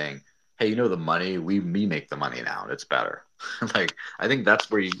just saying, hey, the money, we make the money now, it's better. Like, I think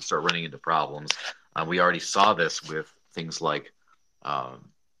that's where you start running into problems. We already saw this with things like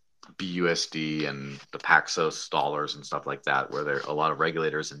BUSD and the Paxos dollars and stuff like that, where a lot of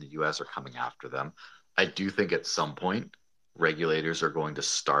regulators in the US are coming after them. I do think at some point regulators are going to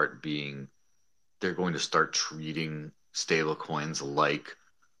start treating stable coins like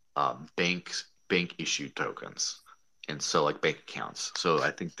bank issued tokens, and so like bank accounts. So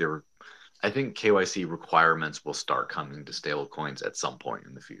I think KYC requirements will start coming to stable coins at some point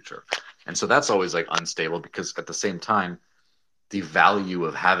in the future. And so that's always like unstable, because at the same time, the value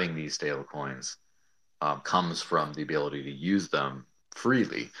of having these stable coins comes from the ability to use them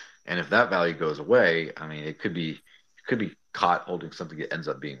freely. And if that value goes away, I mean, it could be caught holding something that ends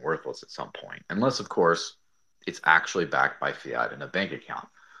up being worthless at some point, unless of course it's actually backed by fiat in a bank account,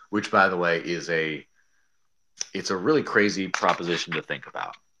 which, by the way, it's a really crazy proposition to think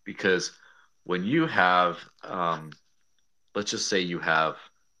about, because when you have, let's just say you have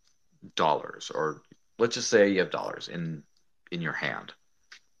dollars, or let's just say you have dollars in your hand.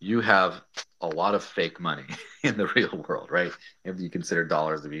 You have a lot of fake money in the real world, right? If you consider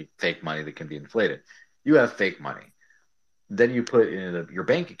dollars to be fake money that can be inflated, you have fake money. Then you put in your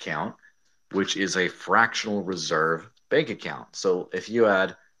bank account, which is a fractional reserve bank account. So if you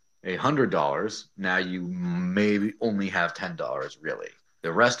had $100, now you maybe only have $10 really.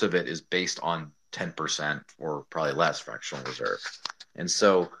 The rest of it is based on 10% or probably less fractional reserve. And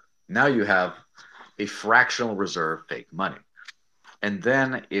so now you have a fractional reserve fake money. And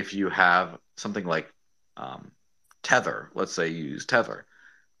then if you have something like Tether, let's say you use Tether,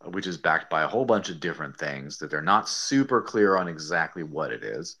 which is backed by a whole bunch of different things that they're not super clear on exactly what it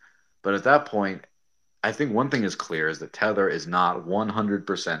is. But at that point, I think one thing is clear is that Tether is not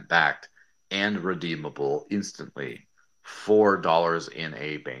 100% backed and redeemable instantly for dollars in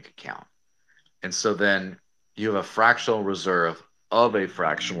a bank account. And so then you have a fractional reserve of a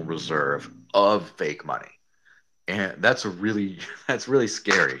fractional reserve of fake money. And that's really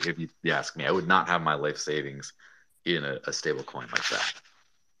scary if you ask me. I would not have my life savings in a stable coin like that.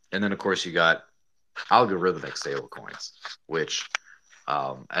 And then of course you got algorithmic stable coins, which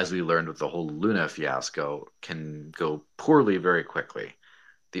as we learned with the whole Luna fiasco, can go poorly very quickly.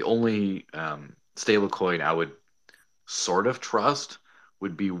 The only stablecoin I would sort of trust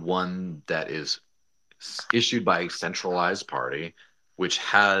would be one that is issued by a centralized party, which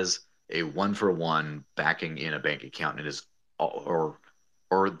has a one-for-one backing in a bank account and is or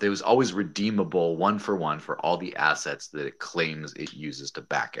there's always redeemable one-for-one for all the assets that it claims it uses to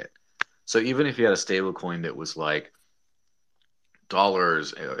back it. So even if you had a stable coin that was like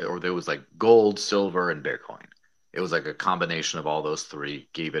dollars, or there was like gold, silver, and Bitcoin, it was like a combination of all those three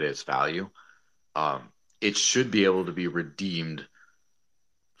gave it its value. It should be able to be redeemed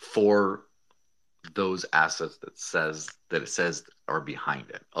for those assets that it says are behind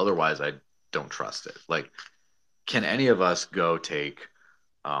it. Otherwise, I don't trust it. Like, can any of us go take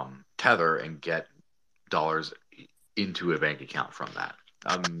Tether and get dollars into a bank account from that?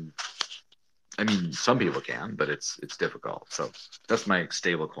 I mean, some people can, but it's difficult. So that's my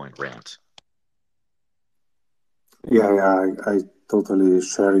stablecoin rant. Yeah, I totally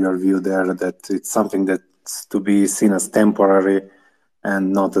share your view there that it's something that's to be seen as temporary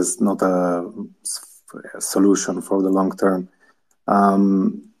and not a solution for the long term. I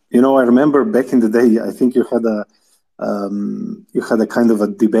remember back in the day, I think you had a kind of a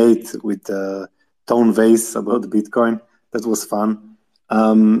debate with Tone Vase about Bitcoin. That was fun.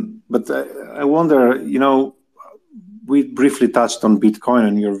 But I wonder, we briefly touched on Bitcoin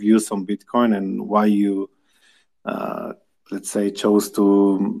and your views on Bitcoin and why you, let's say, chose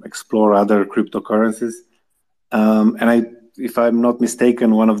to explore other cryptocurrencies. If I'm not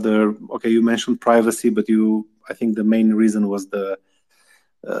mistaken, you mentioned privacy, but I think the main reason was the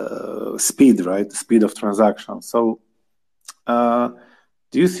speed, right? The speed of transaction. So, do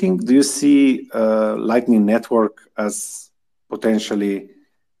you see Lightning Network as potentially,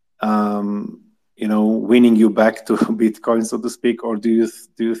 winning you back to Bitcoin, so to speak, or do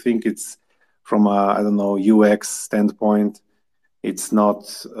you think it's from a, I don't know, UX standpoint, it's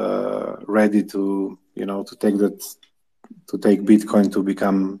not ready to take Bitcoin to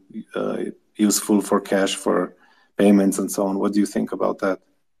become useful for cash, for payments, and so on? What do you think about that?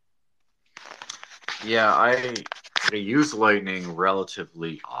 Yeah, I use Lightning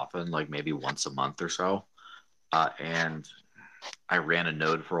relatively often, like maybe once a month or so. And I ran a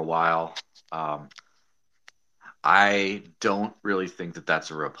node for a while. I don't really think that that's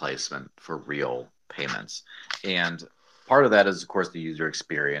a replacement for real payments. And part of that is, of course, the user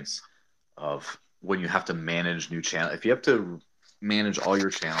experience of when you have to manage new channels. If you have to manage all your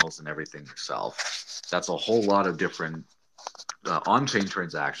channels and everything yourself, that's a whole lot of different on-chain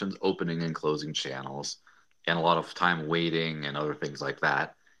transactions, opening and closing channels, and a lot of time waiting and other things like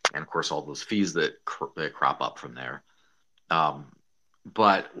that. And of course, all those fees that crop up from there.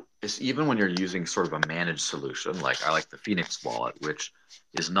 But even when you're using sort of a managed solution, like I like the Phoenix wallet, which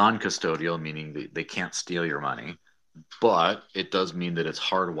is non-custodial, meaning they can't steal your money, but it does mean that it's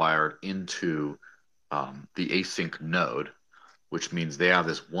hardwired into the async node, which means they have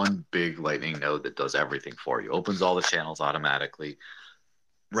this one big Lightning node that does everything for you, opens all the channels automatically,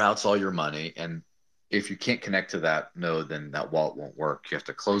 routes all your money, and if you can't connect to that node, then that wallet won't work. You have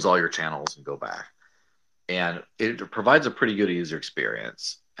to close all your channels and go back. And it provides a pretty good user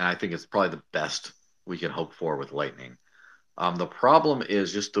experience. And I think it's probably the best we can hope for with Lightning. The problem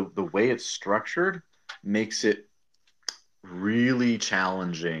is just the way it's structured makes it really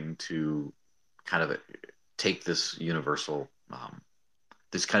challenging to kind of take this universal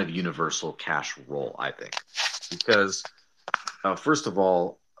this kind of universal cash roll, I think, because first of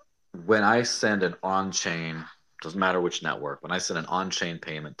all, when I send an on-chain, doesn't matter which network, when I send an on-chain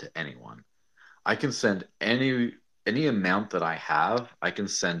payment to anyone, I can send any amount that I have, I can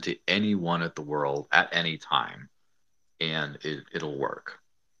send to anyone at the world at any time, and it'll work.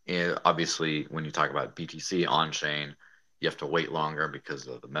 And obviously, when you talk about BTC on-chain, you have to wait longer because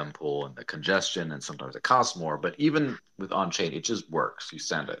of the mempool and the congestion, and sometimes it costs more. But even with on-chain, it just works. You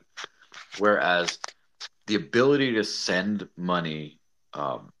send it. Whereas the ability to send money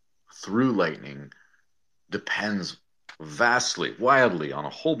through Lightning depends vastly, wildly on a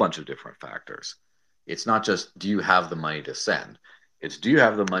whole bunch of different factors. It's not just do you have the money to send, it's do you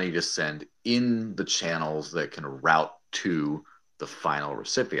have the money to send in the channels that can route to the final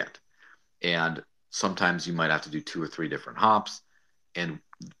recipient. And sometimes you might have to do 2 or 3 different hops. And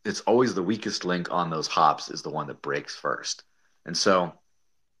it's always the weakest link on those hops is the one that breaks first. And so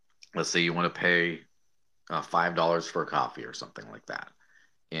let's say you want to pay $5 for a coffee or something like that.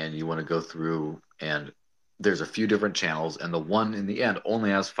 And you want to go through, and there's a few different channels, and the one in the end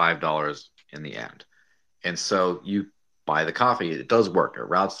only has $5 in the end. And so you buy the coffee. It does work. It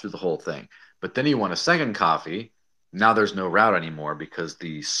routes through the whole thing. But then you want a second coffee. Now there's no route anymore because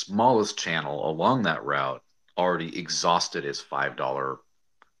the smallest channel along that route already exhausted its $5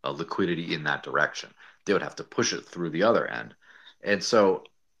 liquidity in that direction. They would have to push it through the other end. And so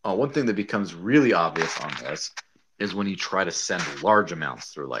one thing that becomes really obvious on this is when you try to send large amounts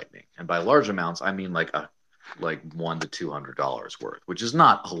through Lightning. And by large amounts, I mean like $100 to $200 worth, which is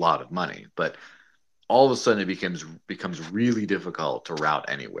not a lot of money, but all of a sudden it becomes really difficult to route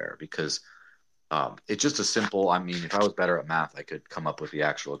anywhere because it's just a simple, I mean, if I was better at math, I could come up with the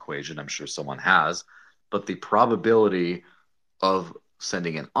actual equation. I'm sure someone has, but the probability of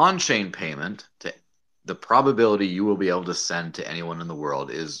sending an on-chain payment to the probability you will be able to send to anyone in the world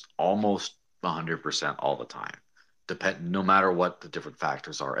is almost 100% all the time, no matter what the different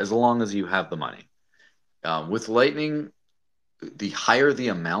factors are, as long as you have the money. With Lightning, the higher the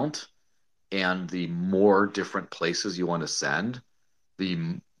amount and the more different places you want to send,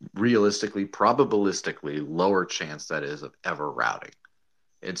 the realistically, probabilistically lower chance that is of ever routing.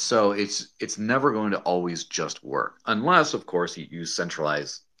 And so it's never going to always just work, unless, of course, you use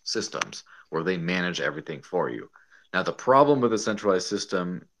centralized systems where they manage everything for you. Now, the problem with a centralized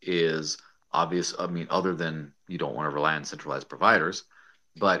system is obvious. I mean, other than you don't want to rely on centralized providers,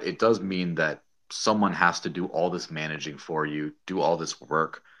 but it does mean that someone has to do all this managing for you, do all this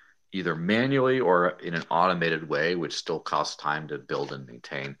work, either manually or in an automated way, which still costs time to build and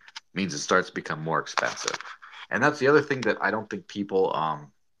maintain, means it starts to become more expensive. And that's the other thing that I don't think people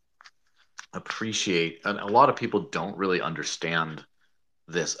appreciate. And a lot of people don't really understand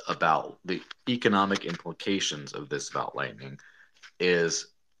this about the economic implications of this about Lightning is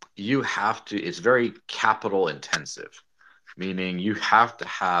you have to, it's very capital intensive, meaning you have to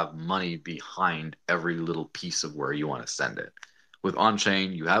have money behind every little piece of where you want to send it. With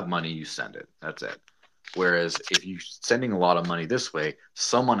on-chain, you have money, you send it. That's it. Whereas if you're sending a lot of money this way,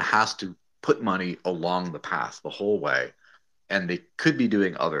 someone has to put money along the path the whole way, and they could be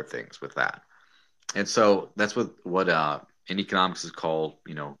doing other things with that. And so that's what in economics is called,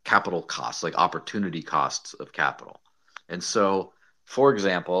 capital costs, like opportunity costs of capital. And so, for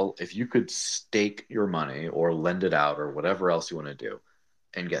example, if you could stake your money or lend it out or whatever else you want to do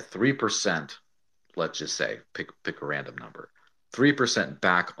and get 3%, let's just say, pick a random number, 3%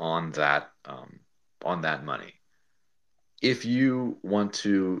 back on that money. If you want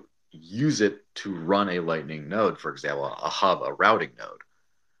to use it to run a Lightning node, for example, a hub, a routing node,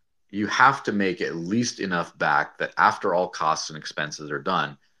 you have to make at least enough back that after all costs and expenses are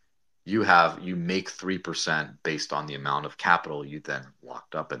done, you make 3% based on the amount of capital you then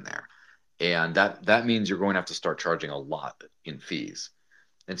locked up in there. And that means you're going to have to start charging a lot in fees.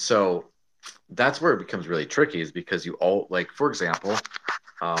 And so that's where it becomes really tricky, is because for example,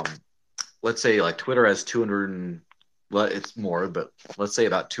 let's say like Twitter has 200, well, it's more, but let's say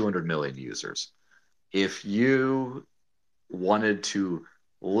about 200 million users. If you wanted to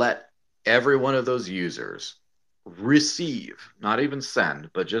let every one of those users receive, not even send,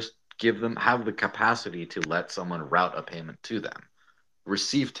 but just have the capacity to let someone route a payment to them,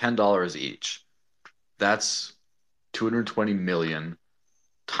 receive $10 each, that's 220 million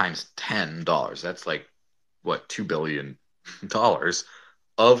times $10. That's like, what, $2 billion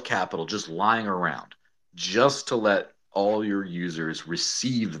of capital just lying around just to let all your users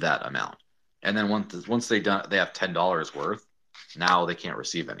receive that amount. And then once they have $10 worth, now they can't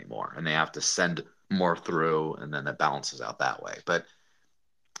receive anymore and they have to send more through, and then that balances out that way. But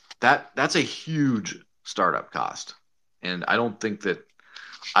that's a huge startup cost. And I don't think that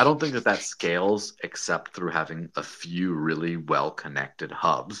I don't think that scales except through having a few really well connected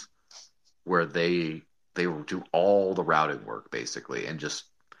hubs where they will do all the routing work basically, and just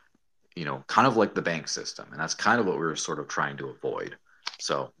kind of like the bank system. And that's kind of what we were sort of trying to avoid.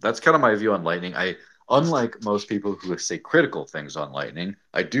 So that's kind of my view on Lightning. Unlike most people who say critical things on Lightning,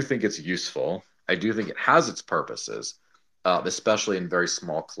 I do think it's useful. I do think it has its purposes, especially in very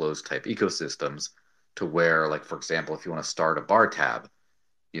small closed type ecosystems, to where, like, for example, if you want to start a bar tab,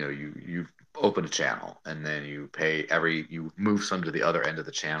 you open a channel and then you move some to the other end of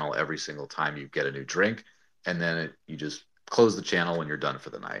the channel every single time you get a new drink, and then you just close the channel when you're done for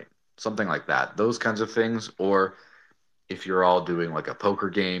the night. Something like that. Those kinds of things. Or if you're all doing like a poker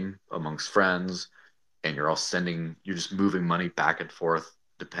game amongst friends and you're just moving money back and forth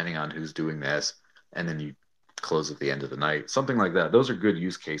depending on who's doing this, and then you close at the end of the night. Something like that. Those are good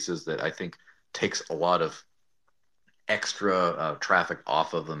use cases that I think takes a lot of extra traffic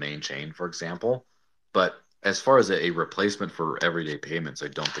off of the main chain, for example. But as far as a replacement for everyday payments, I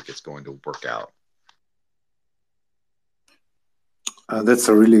don't think it's going to work out. That's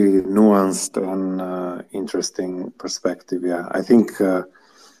a really nuanced and interesting perspective. Yeah, I think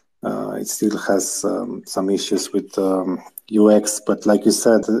it still has some issues with UX, but like you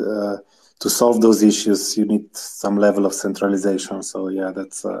said, to solve those issues, you need some level of centralization. So yeah,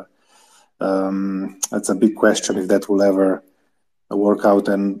 that's a big question if that will ever work out.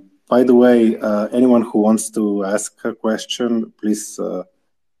 And by the way, anyone who wants to ask a question, please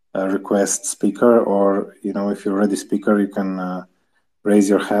request speaker, or if you're already speaker, you can raise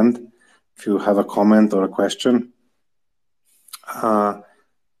your hand if you have a comment or a question.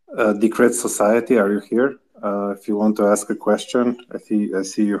 Decred Society, are you here? If you want to ask a question, I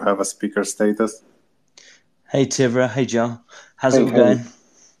see you have a speaker status. Hey Tivra, hey Joe, how's it going?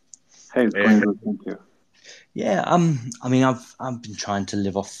 Hey, it's going good, thank you. Yeah, I mean, I've been trying to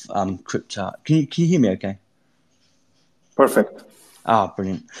live off crypto. Can you hear me? Okay. Perfect.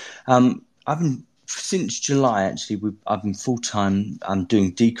 Brilliant. I've been since July actually. I've been full time. I'm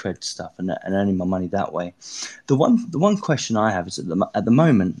doing Decred stuff and earning my money that way. The one question I have is at the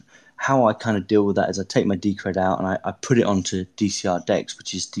moment, how I kind of deal with that is I take my Decred out and I put it onto DCR Dex,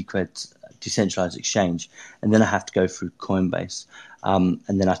 which is Decred's decentralized exchange, and then I have to go through Coinbase. And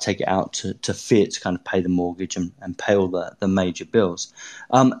then I take it out to Fiat to kind of pay the mortgage and pay all the major bills.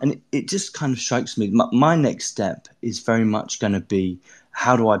 And it just kind of strikes me. My next step is very much going to be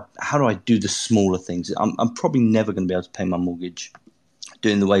how do I do the smaller things? I'm probably never going to be able to pay my mortgage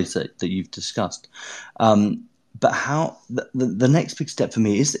doing the ways that you've discussed. But how the next big step for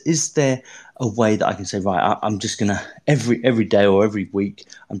me is there a way that I can say, right, I'm just gonna every day or every week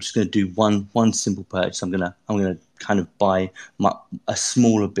I'm just gonna do one simple purchase. I'm gonna kind of buy a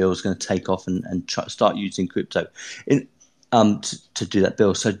smaller bill is going to take off and start using crypto to do that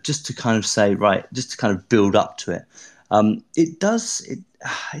bill. So just to kind of say, right, just to kind of build up to it. It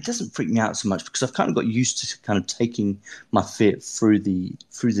doesn't freak me out so much because I've kind of got used to kind of taking my Fiat through the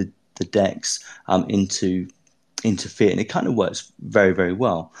DEX into Fiat, and it kind of works very, very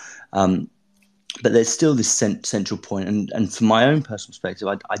well. But there's still this central point, and from my own personal perspective,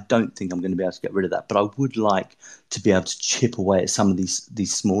 I don't think I'm going to be able to get rid of that. But I would like to be able to chip away at some of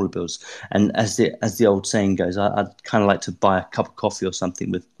these smaller bills. And as the old saying goes, I'd kind of like to buy a cup of coffee or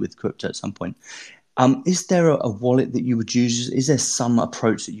something with crypto at some point. Is there a wallet that you would use? Is there some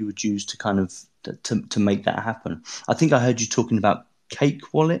approach that you would use to kind of to make that happen? I think I heard you talking about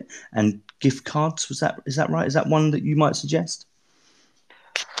Cake Wallet and gift cards. Is that right? Is that one that you might suggest?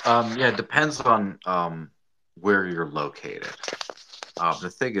 Yeah, it depends on where you're located. The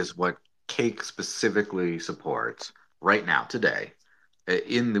thing is, what Cake specifically supports right now, today,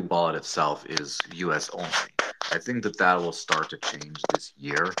 in the wallet itself is US only. I think that will start to change this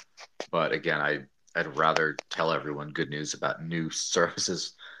year. But again, I'd rather tell everyone good news about new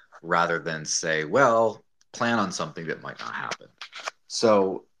services rather than say, well, plan on something that might not happen.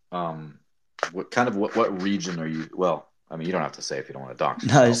 So what region are you? Well, I mean, you don't have to say if you don't want to dox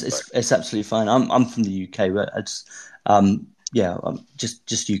yourself. No, it's absolutely fine. I'm from the UK, but it's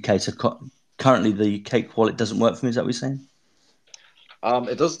just UK. So currently, the Cake wallet doesn't work for me. Is that what you're saying?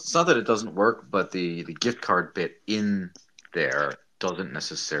 It does. It's not that it doesn't work, but the gift card bit in there doesn't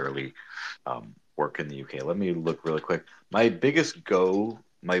necessarily work in the UK. Let me look really quick. My biggest go-to,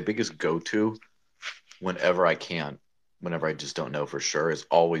 whenever I just don't know for sure, is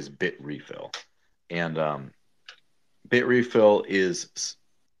always Bitrefill, and Bitrefill is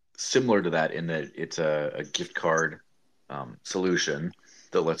similar to that in that it's a gift card solution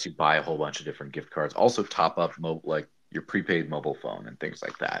that lets you buy a whole bunch of different gift cards. Also top up like your prepaid mobile phone and things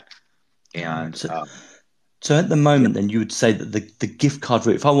like that. And So at the moment, then you would say that the gift card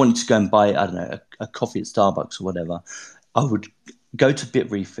route, if I wanted to go and buy, I don't know, a coffee at Starbucks or whatever, I would go to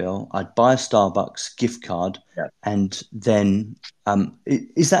BitRefill, I'd buy a Starbucks gift card, Yeah. and then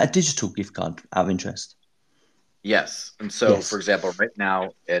is that a digital gift card out of interest? Yes. And so, Yes. for example, right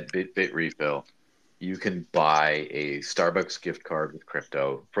now at BitRefill, you can buy a Starbucks gift card with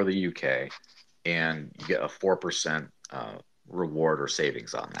crypto for the UK, and you get a 4% reward or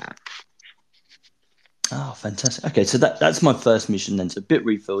savings on that. Oh, fantastic. Okay, so that's my first mission then. So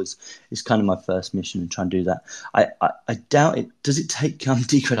BitRefill is kind of my first mission and try and do that. I doubt it. Does it take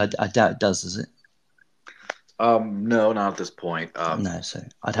Decred? I doubt it does it? No, not at this point. No, so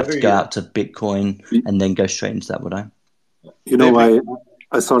I'd have to go out to Bitcoin and then go straight into that, would I? You know,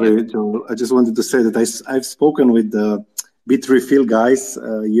 sorry, Joel. I just wanted to say that I've spoken with the BitRefill guys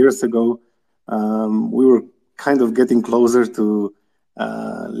years ago. We were kind of getting closer to,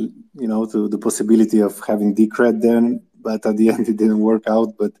 to the possibility of having Decred then, but at the end it didn't work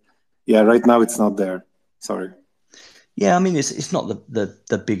out. But yeah, right now it's not there. Sorry. Yeah, I mean it's not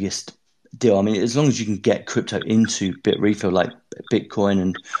the biggest deal. I mean, as long as you can get crypto into BitRefill like Bitcoin,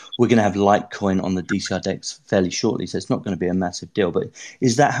 and we're going to have Litecoin on the DCR DEX fairly shortly, so it's not going to be a massive deal. But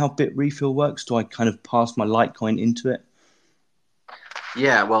is that how BitRefill works? Do I kind of pass my Litecoin into it?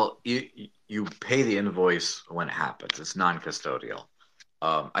 Yeah, well, you pay the invoice when it happens. It's non-custodial.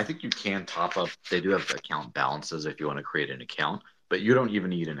 I think you can top up. They do have account balances if you want to create an account, but you don't even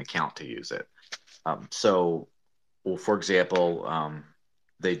need an account to use it. Well, for example,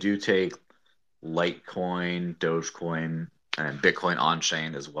 they do take Litecoin, Dogecoin, and Bitcoin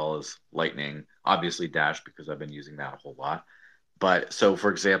on-chain as well as Lightning. Obviously Dash because I've been using that a whole lot. But so, for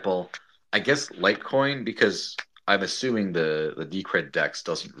example, I guess Litecoin, because I'm assuming the Decred DEX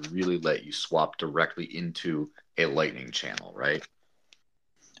doesn't really let you swap directly into a Lightning channel, right?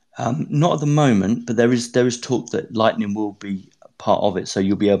 Not at the moment, but there is talk that Lightning will be part of it, so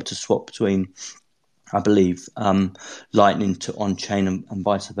you'll be able to swap between, I believe, Lightning to on-chain and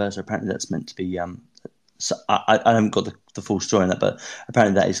vice versa. Apparently, that's meant to be. So I haven't got the full story on that, but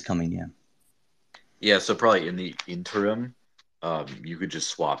apparently that is coming. Yeah. Yeah. So probably in the interim, you could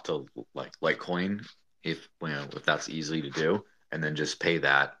just swap to like Litecoin if that's easy to do, and then just pay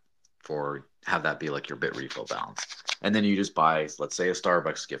that have that be like your BitRefill balance, and then you just buy, let's say, a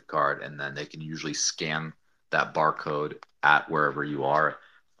Starbucks gift card, and then they can usually scan that barcode at wherever you are.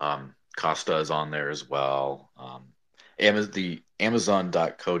 Costa is on there as well. The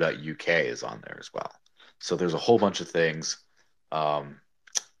Amazon.co.uk is on there as well. So there's a whole bunch of things. Of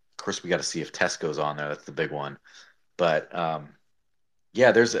course, we got to see if Tesco's on there. That's the big one. But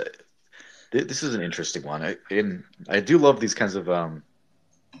yeah, this is an interesting one. I do love these kinds of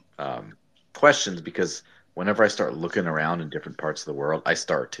questions because whenever I start looking around in different parts of the world, I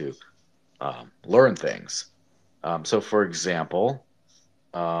start to learn things. So, for example,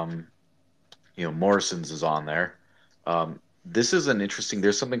 Morrison's is on there. This is an interesting.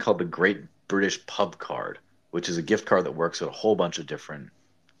 There's something called the Great British Pub Card, which is a gift card that works at a whole bunch of different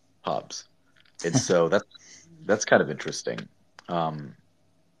pubs, and so that's kind of interesting.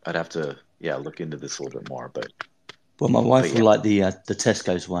 I'd have to look into this a little bit more, but. Well, my wife will like the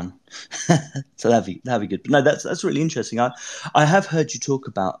Tesco's one, so that'd be good. But no, that's really interesting. I have heard you talk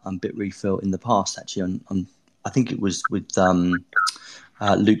about BitRefill in the past, actually. On I think it was with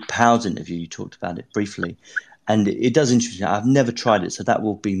Luke Powell's interview. You talked about it briefly, and it does interest me. I've never tried it, so that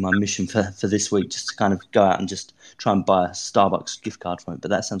will be my mission for this week, just to kind of go out and just try and buy a Starbucks gift card from it. But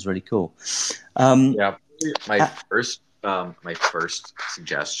that sounds really cool. My first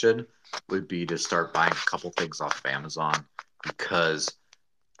suggestion would be to start buying a couple things off of Amazon, because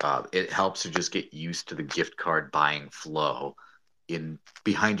it helps to just get used to the gift card buying flow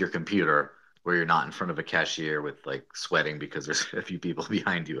behind your computer, where you're not in front of a cashier with like sweating because there's a few people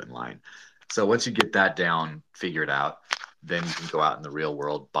behind you in line. So once you get that down, figured out, then you can go out in the real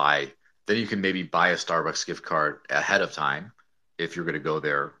world, then you can maybe buy a Starbucks gift card ahead of time if you're going to go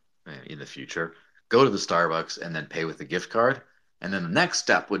there in the future. Go to the Starbucks and then pay with the gift card. And then the next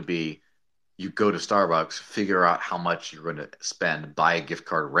step would be you go to Starbucks, figure out how much you're going to spend, buy a gift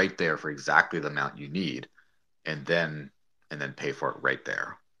card right there for exactly the amount you need, and then pay for it right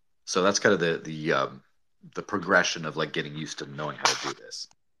there. So that's kind of the progression of like getting used to knowing how to do this.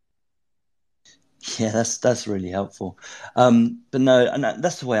 Yeah, that's really helpful. But no, and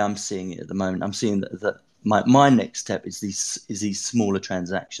that's the way I'm seeing it at the moment. I'm seeing that my next step is these smaller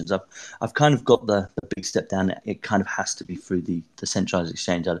transactions. I've kind of got the big step down. It kind of has to be through the centralized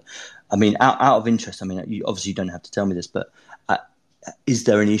exchange. I mean, out of interest, I mean, you obviously don't have to tell me this, but is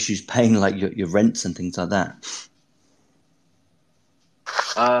there any issues paying like your rents and things like that?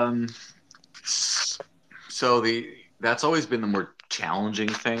 that's always been the more challenging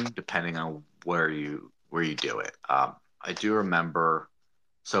thing, depending on where you do it. I do remember.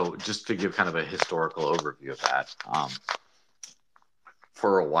 So just to give kind of a historical overview of that,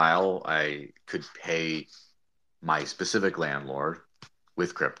 for a while I could pay my specific landlord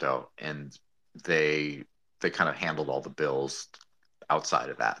with crypto, and they kind of handled all the bills outside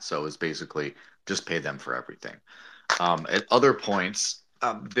of that. So it was basically just pay them for everything. At other points,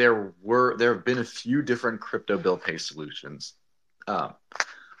 there have been a few different crypto bill pay solutions.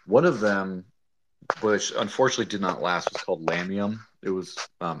 One of them, which unfortunately did not last, was called Lamium. It was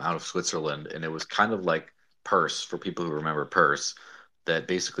out of Switzerland, and it was kind of like Purse, for people who remember Purse, that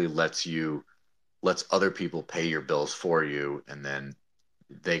basically lets other people pay your bills for you, and then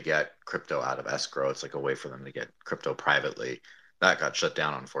they get crypto out of escrow. It's like a way for them to get crypto privately. That got shut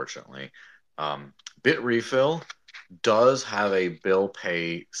down, unfortunately. Bitrefill does have a bill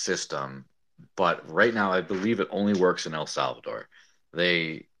pay system, but right now I believe it only works in El Salvador.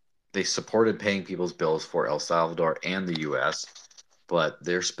 They supported paying people's bills for El Salvador and the U.S., but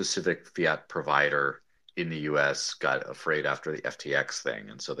their specific fiat provider in the U.S. got afraid after the FTX thing,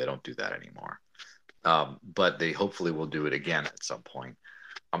 and so they don't do that anymore. But they hopefully will do it again at some point.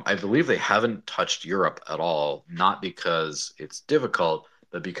 I believe they haven't touched Europe at all, not because it's difficult,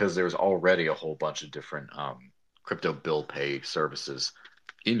 but because there's already a whole bunch of different crypto bill pay services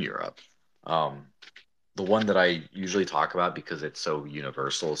in Europe. The one that I usually talk about, because it's so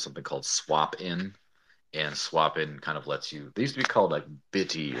universal, is something called Swapin. And Swapin kind of lets you, they used to be called like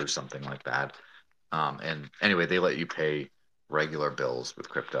Bitty or something like that. And anyway, they let you pay regular bills with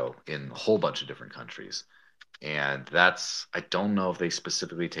crypto in a whole bunch of different countries. And I don't know if they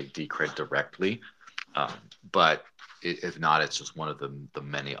specifically take Decred directly, but if not, it's just one of the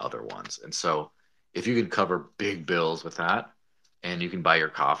many other ones. And so if you can cover big bills with that, and you can buy your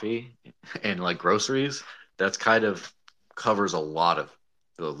coffee and like groceries, that's kind of covers a lot of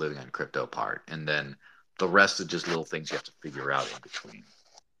the living on crypto part. And then the rest is just little things you have to figure out in between.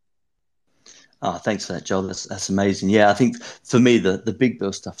 Oh, thanks for that, Joel. That's amazing. Yeah, I think for me, the big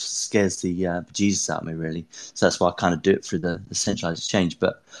bill stuff scares the Jesus out of me, really. So that's why I kind of do it through the centralized exchange.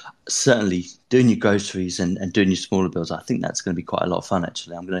 But certainly doing your groceries and doing your smaller bills, I think that's going to be quite a lot of fun,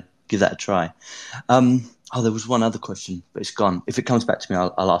 actually. I'm going to give that a try. There was one other question, but it's gone. If it comes back to me,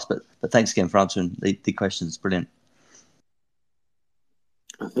 I'll ask. But thanks again for answering the questions. Brilliant.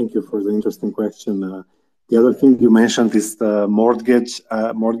 Thank you for the interesting question. The other thing you mentioned is the mortgage.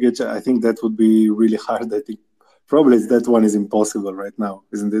 Mortgage, I think that would be really hard. I think probably that one is impossible right now,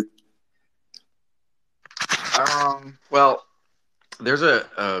 isn't it? Well, there's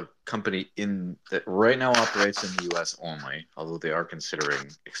a company that right now operates in the U.S. only, although they are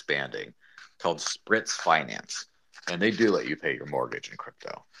considering expanding, called Spritz Finance, and they do let you pay your mortgage in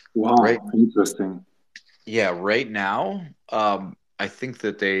crypto. Wow, interesting. Yeah, right now, I think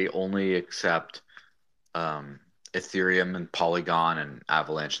that they only accept Ethereum and Polygon and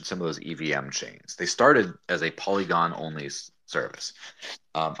Avalanche and some of those EVM chains. They started as a Polygon only service.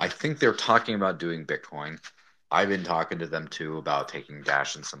 I think they're talking about doing Bitcoin. I've been talking to them too about taking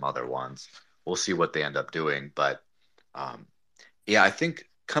Dash and some other ones. We'll see what they end up doing. But yeah, I think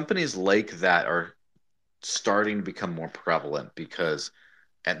companies like that are starting to become more prevalent, because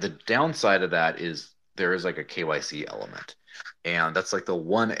the downside of that is there is like a KYC element. And that's like the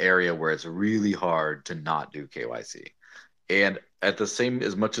one area where it's really hard to not do KYC. And at the same,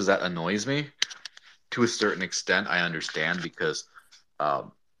 as much as that annoys me, to a certain extent, I understand, because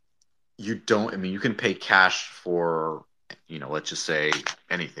you can pay cash for, let's just say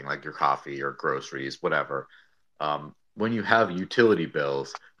anything like your coffee or groceries, whatever. When you have utility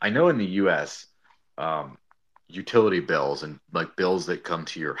bills, I know in the US, utility bills and like bills that come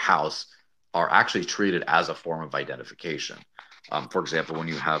to your house are actually treated as a form of identification. For example, when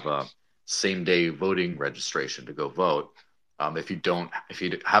you have a same-day voting registration to go vote, if you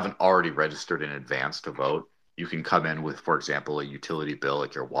haven't already registered in advance to vote, you can come in with, for example, a utility bill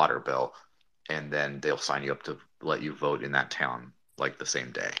like your water bill, and then they'll sign you up to let you vote in that town like the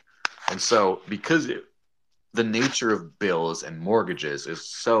same day. And so, because the nature of bills and mortgages is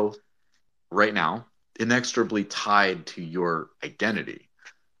so right now inexorably tied to your identity,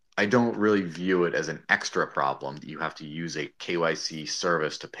 I don't really view it as an extra problem that you have to use a KYC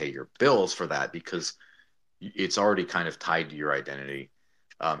service to pay your bills for that, because it's already kind of tied to your identity.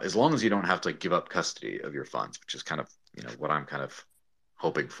 As long as you don't have to give up custody of your funds, which is kind of, what I'm kind of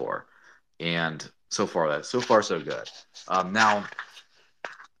hoping for. And so far so good. Now,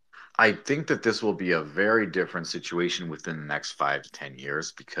 I think that this will be a very different situation within the next 5 to 10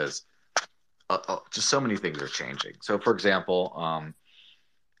 years, because just so many things are changing. So, for example,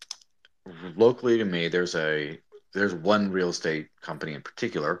 locally to me, there's one real estate company in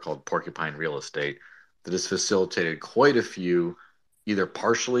particular called Porcupine Real Estate that has facilitated quite a few either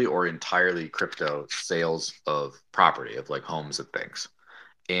partially or entirely crypto sales of property, of like homes and things.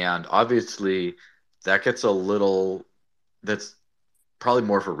 And obviously that gets a little, that's probably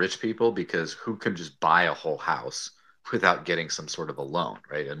more for rich people because who can just buy a whole house without getting some sort of a loan,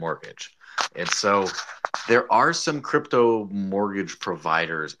 right? A mortgage. And so there are some crypto mortgage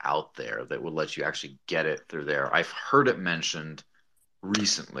providers out there that would let you actually get it through there. I've heard it mentioned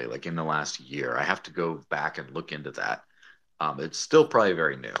recently, like in the last year. I have to go back and look into that. It's still probably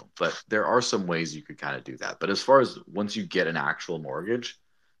very new, but there are some ways you could kind of do that. But as far as once you get an actual mortgage,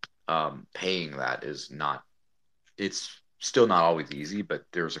 paying that is not, it's still not always easy, but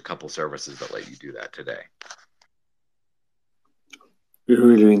there's a couple services that let you do that today.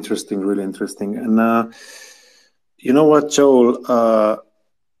 Really interesting, really interesting. And you know what, Joel?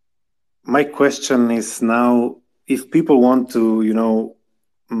 My question is now, if people want to,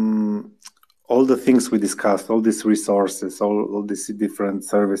 all the things we discussed, all these resources, all these different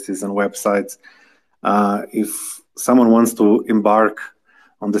services and websites, if someone wants to embark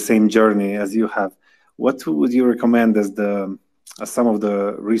on the same journey as you have, what would you recommend as some of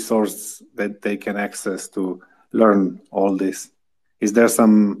the resources that they can access to learn all this? Is there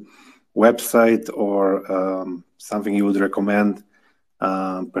some website or something you would recommend?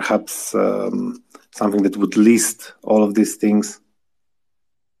 Perhaps something that would list all of these things?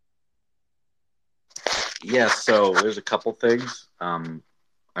 Yeah, so there's a couple things. I'm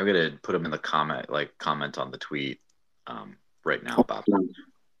gonna put them in the comment on the tweet right now about that.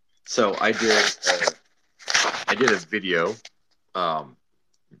 So I did a video,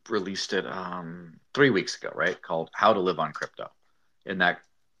 released it 3 weeks ago, right? Called "How to Live on Crypto," and that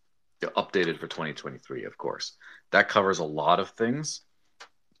updated for 2023, of course. That covers a lot of things.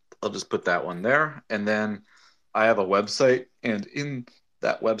 I'll just put that one there, and then I have a website, and in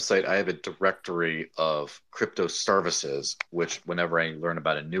that website, I have a directory of crypto services, which whenever I learn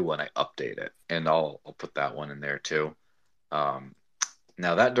about a new one, I update it, and I'll put that one in there too.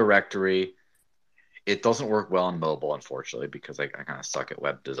 Now that directory, it doesn't work well on mobile, unfortunately, because I kind of suck at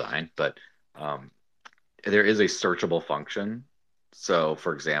web design, but there is a searchable function. So,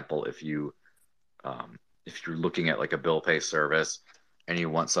 for example, if you're looking at like a bill pay service and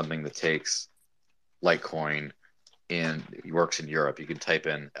you want something that takes Litecoin and works in Europe, you can type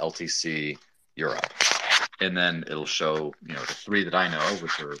in LTC Europe, and then it'll show the three that I know,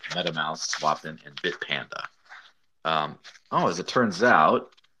 which are MetaMask, Swapin, and Bitpanda. As it turns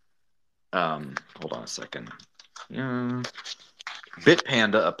out, hold on a second. Yeah.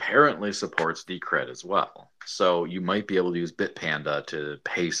 Bitpanda apparently supports Decred as well. So you might be able to use Bitpanda to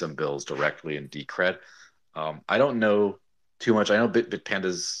pay some bills directly in Decred. I don't know too much. I know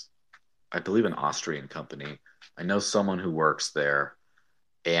Bitpanda's, I believe, an Austrian company. I know someone who works there,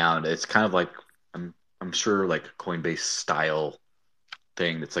 and it's kind of like, I'm sure like a Coinbase style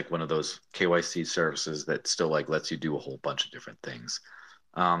thing. That's like one of those KYC services that still like lets you do a whole bunch of different things.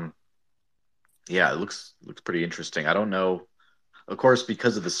 Yeah, it looks pretty interesting. I don't know. Of course,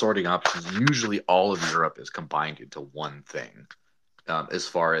 because of the sorting options, usually all of Europe is combined into one thing. As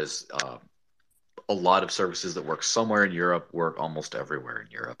far as a lot of services that work somewhere in Europe work almost everywhere in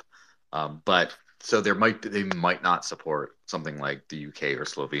Europe. But so they might not support something like the UK or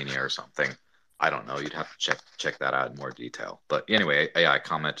Slovenia or something. I don't know. You'd have to check that out in more detail. But anyway, I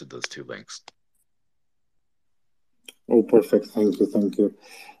commented those two links. Oh, perfect. Thank you.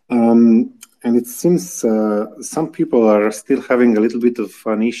 And it seems some people are still having a little bit of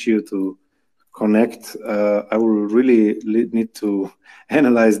an issue to connect. I will really need to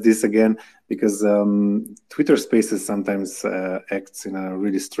analyze this again, because Twitter Spaces sometimes acts in a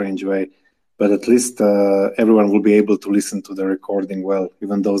really strange way. But at least everyone will be able to listen to the recording well,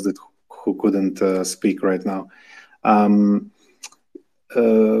 even those who couldn't speak right now.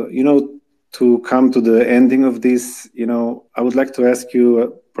 To come to the ending of this, I would like to ask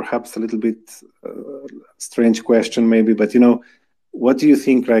you perhaps a little bit strange question maybe, but what do you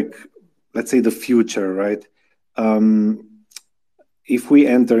think, like, let's say the future, right? If we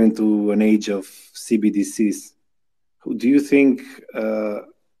enter into an age of CBDCs, do you think,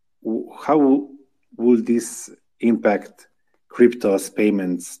 how will this impact crypto as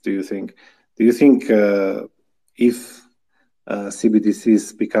payments, do you think? Do you think if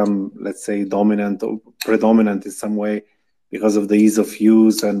CBDCs become, let's say, dominant or predominant in some way because of the ease of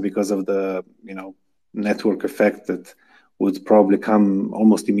use and because of the network effect that would probably come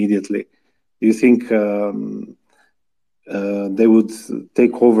almost immediately, do you think they would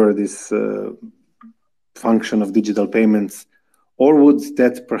take over this function of digital payments, or would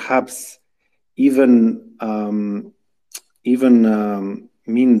that perhaps even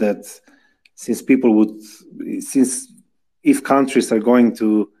mean that since if countries are going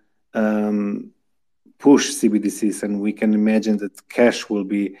to push CBDCs, and we can imagine that cash will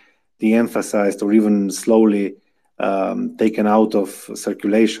be de-emphasized or even slowly taken out of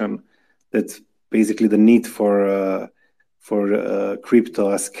circulation, that basically the need for crypto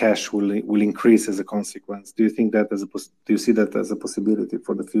as cash will increase as a consequence. Do you think that do you see that as a possibility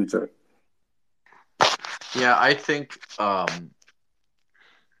for the future? Yeah, I think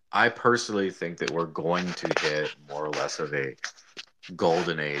I personally think that we're going to hit more or less of a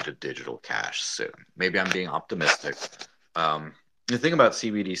golden age of digital cash soon. Maybe I'm being optimistic. The thing about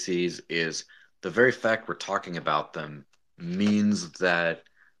CBDCs is the very fact we're talking about them means that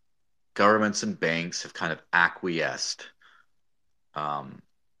governments and banks have kind of acquiesced.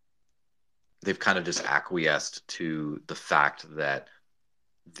 They've kind of just acquiesced to the fact that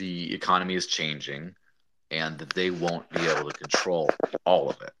the economy is changing and that they won't be able to control all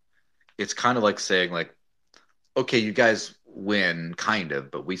of it. It's kind of like saying, like, okay, you guys win, kind of,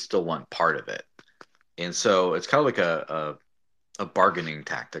 but we still want part of it. And so it's kind of like a bargaining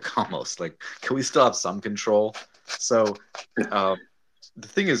tactic almost. Like, can we still have some control? So the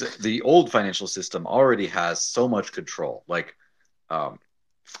thing is, the old financial system already has so much control. Like,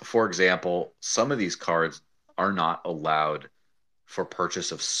 for example, some of these cards are not allowed for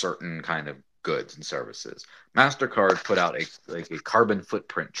purchase of certain kind of goods and services. MasterCard put out a carbon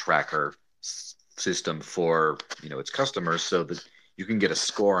footprint tracker system for its customers, so that you can get a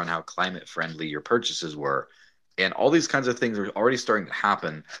score on how climate friendly your purchases were, and all these kinds of things are already starting to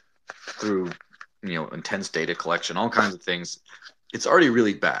happen through intense data collection, all kinds of things. It's already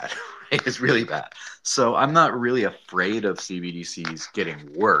really bad. It's really bad. So I'm not really afraid of CBDCs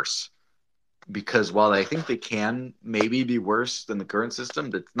getting worse, because while I think they can maybe be worse than the current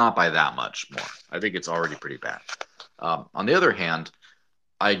system, it's not by that much more. I think it's already pretty bad. On the other hand,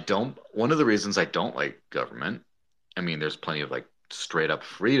 one of the reasons I don't like government, I mean, there's plenty of like straight up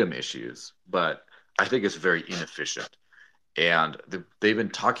freedom issues, but I think it's very inefficient. And they've been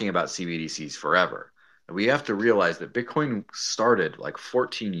talking about CBDCs forever. And we have to realize that Bitcoin started like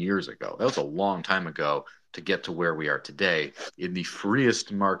 14 years ago. That was a long time ago to get to where we are today in the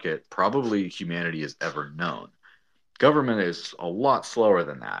freest market probably humanity has ever known. Government is a lot slower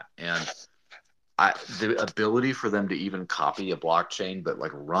than that. And the ability for them to even copy a blockchain, but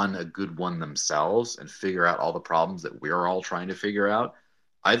like run a good one themselves and figure out all the problems that we're all trying to figure out,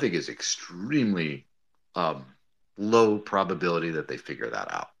 I think is extremely low probability that they figure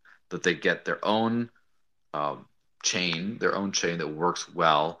that out, that they get their own chain that works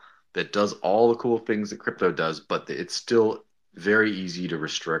well, that does all the cool things that crypto does, but it's still very easy to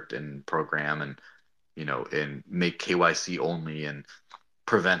restrict and program and and make KYC only and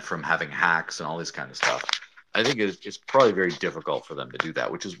prevent from having hacks and all this kind of stuff. I think it's probably very difficult for them to do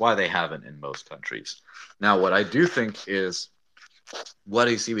that, which is why they haven't in most countries. Now, what I do think is what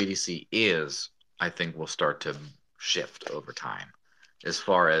a CBDC is, I think will start to shift over time. As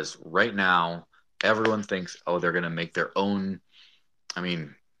far as right now, everyone thinks, oh, they're going to make their own. I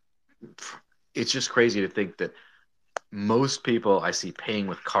mean, it's just crazy to think that most people I see paying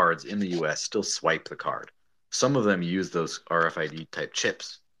with cards in the US still swipe the card. Some of them use those RFID type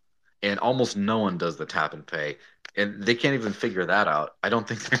chips, and almost no one does the tap and pay. And they can't even figure that out. I don't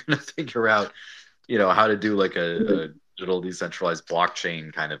think they're going to figure out, how to do like a digital decentralized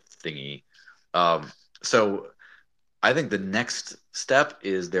blockchain kind of thingy. So I think the next step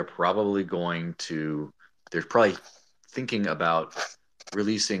is they're probably thinking about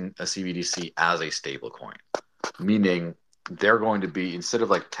releasing a CBDC as a stable coin, meaning they're going to be, instead of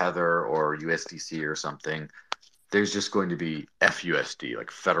like Tether or USDC or something, there's just going to be FUSD,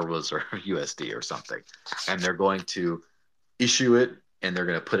 like Federal Reserve USD or something. And they're going to issue it, and they're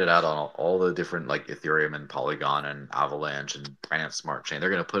going to put it out on all the different, like Ethereum and Polygon and Avalanche and Binance Smart Chain. They're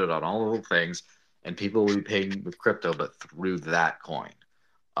going to put it on all the things, and people will be paying with crypto, but through that coin,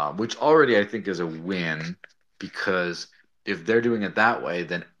 which already I think is a win, because if they're doing it that way,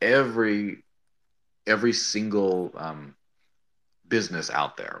 then every single business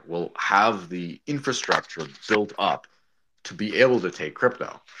out there will have the infrastructure built up to be able to take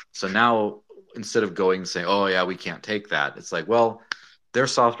crypto. So now, instead of going and saying, oh yeah, we can't take that, it's like, well, their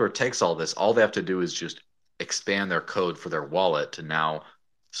software takes all this. All they have to do is just expand their code for their wallet to now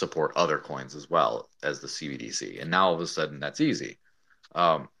support other coins as well as the CBDC. And now all of a sudden that's easy.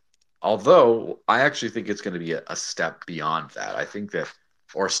 Although I actually think it's going to be a step beyond that. I think that,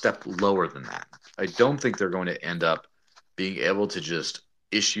 or a step lower than that. I don't think they're going to end up being able to just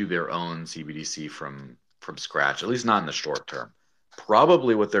issue their own CBDC from scratch, at least not in the short term.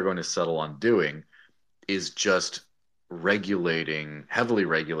 probably what they're going to settle on doing is just heavily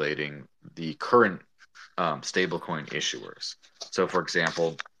regulating the current stablecoin issuers. So, for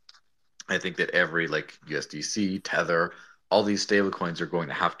example, I think that every like USDC, Tether, all these stablecoins are going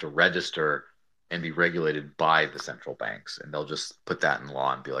to have to register and be regulated by the central banks, and they'll just put that in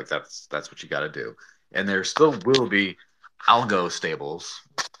law and be like, that's what you got to do. And there still will be algo stables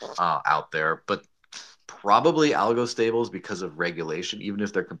out there, but probably algo stables, because of regulation, even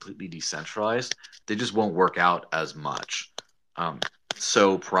if they're completely decentralized, they just won't work out as much.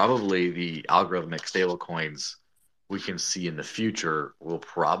 So probably the algorithmic stablecoins we can see in the future will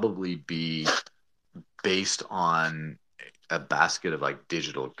probably be based on a basket of like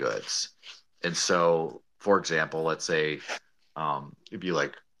digital goods. And so, for example, let's say it'd be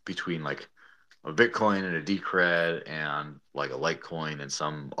like between like a Bitcoin and a Decred and like a Litecoin and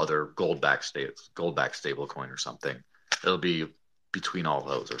some other gold-backed stable coin or something. It'll be between all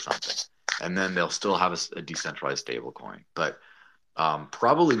those or something. And then they'll still have a decentralized stable coin. But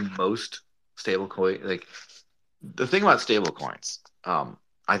probably most stable coin, like the thing about stable coins,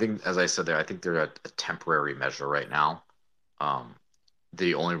 I think, as I said there, I think they're a temporary measure right now.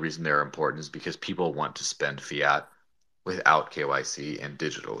 The only reason they're important is because people want to spend fiat without KYC and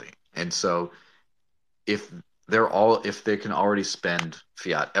digitally. And so if they can already spend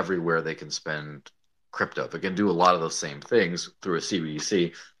fiat everywhere, they can spend crypto. If they can do a lot of those same things through a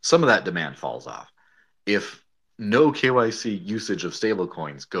CBDC, some of that demand falls off. If no KYC usage of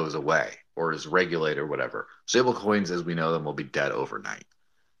stablecoins goes away or is regulated or whatever, stablecoins as we know them will be dead overnight.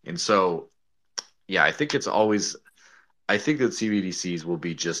 And so, yeah, I think that CBDCs will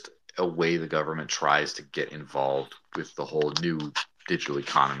be just a way the government tries to get involved with the whole new digital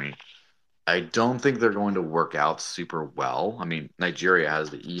economy. I don't think they're going to work out super well. I mean, Nigeria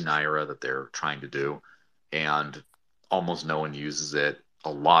has the e-Naira that they're trying to do, and almost no one uses it.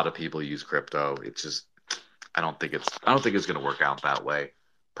 A lot of people use crypto. It's just, I don't think it's going to work out that way.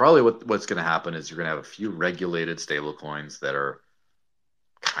 Probably what's going to happen is you're going to have a few regulated stable coins that are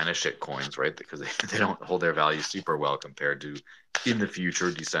kind of shit coins, right? Because they don't hold their value super well compared to, in the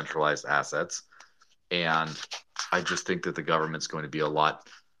future, decentralized assets. And I just think that the government's going to be a lot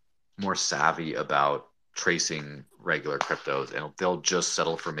more savvy about tracing regular cryptos, and they'll just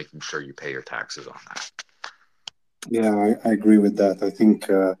settle for making sure you pay your taxes on that. Yeah, I agree with that. I think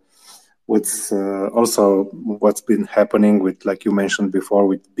what's been happening with, like you mentioned before,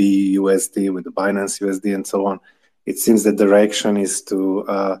 with BUSD, with the Binance USD and so on, it seems the direction is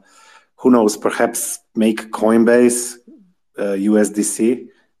to, who knows, perhaps make Coinbase USDC,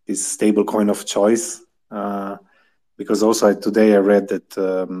 this stable coin of choice. Because also today I read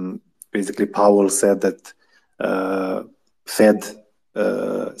that basically Powell said that Fed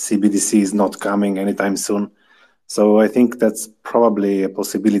CBDC is not coming anytime soon. So I think that's probably a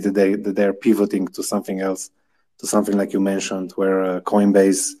possibility that they're pivoting to something else, to something like you mentioned, where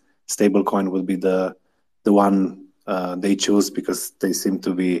Coinbase stablecoin will be the one they choose, because they seem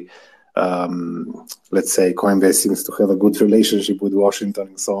to be, let's say, Coinbase seems to have a good relationship with Washington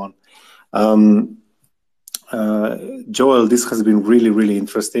and so on. Joel, this has been really, really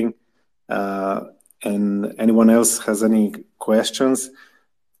interesting. And anyone else has any questions,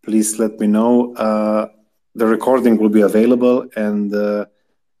 please let me know. The recording will be available, and I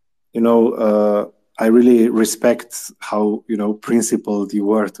really respect how principled you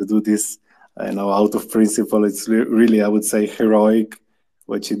were to do this. Out of principle, it's really, I would say, heroic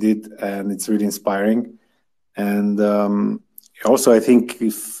what you did, and it's really inspiring. And also, I think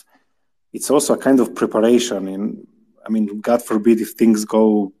if it's also a kind of preparation. God forbid if things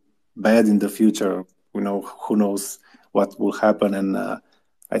go bad in the future, who knows what will happen. And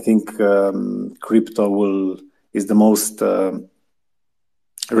I think crypto is the most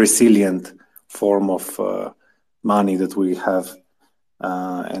resilient form of money that we have,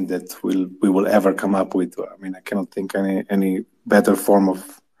 and that we will ever come up with. I cannot think any better form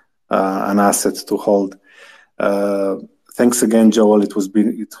of an asset to hold. Thanks again, Joel. It has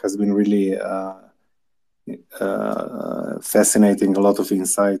been really fascinating, a lot of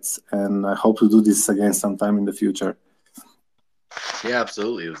insights, and I hope to do this again sometime in the future. Yeah,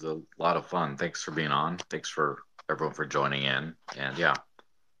 absolutely. It was a lot of fun. Thanks for being on. Thanks for everyone for joining in. And yeah,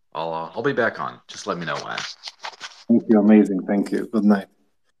 I'll be back on. Just let me know when. Thank you. Amazing. Thank you. Good night.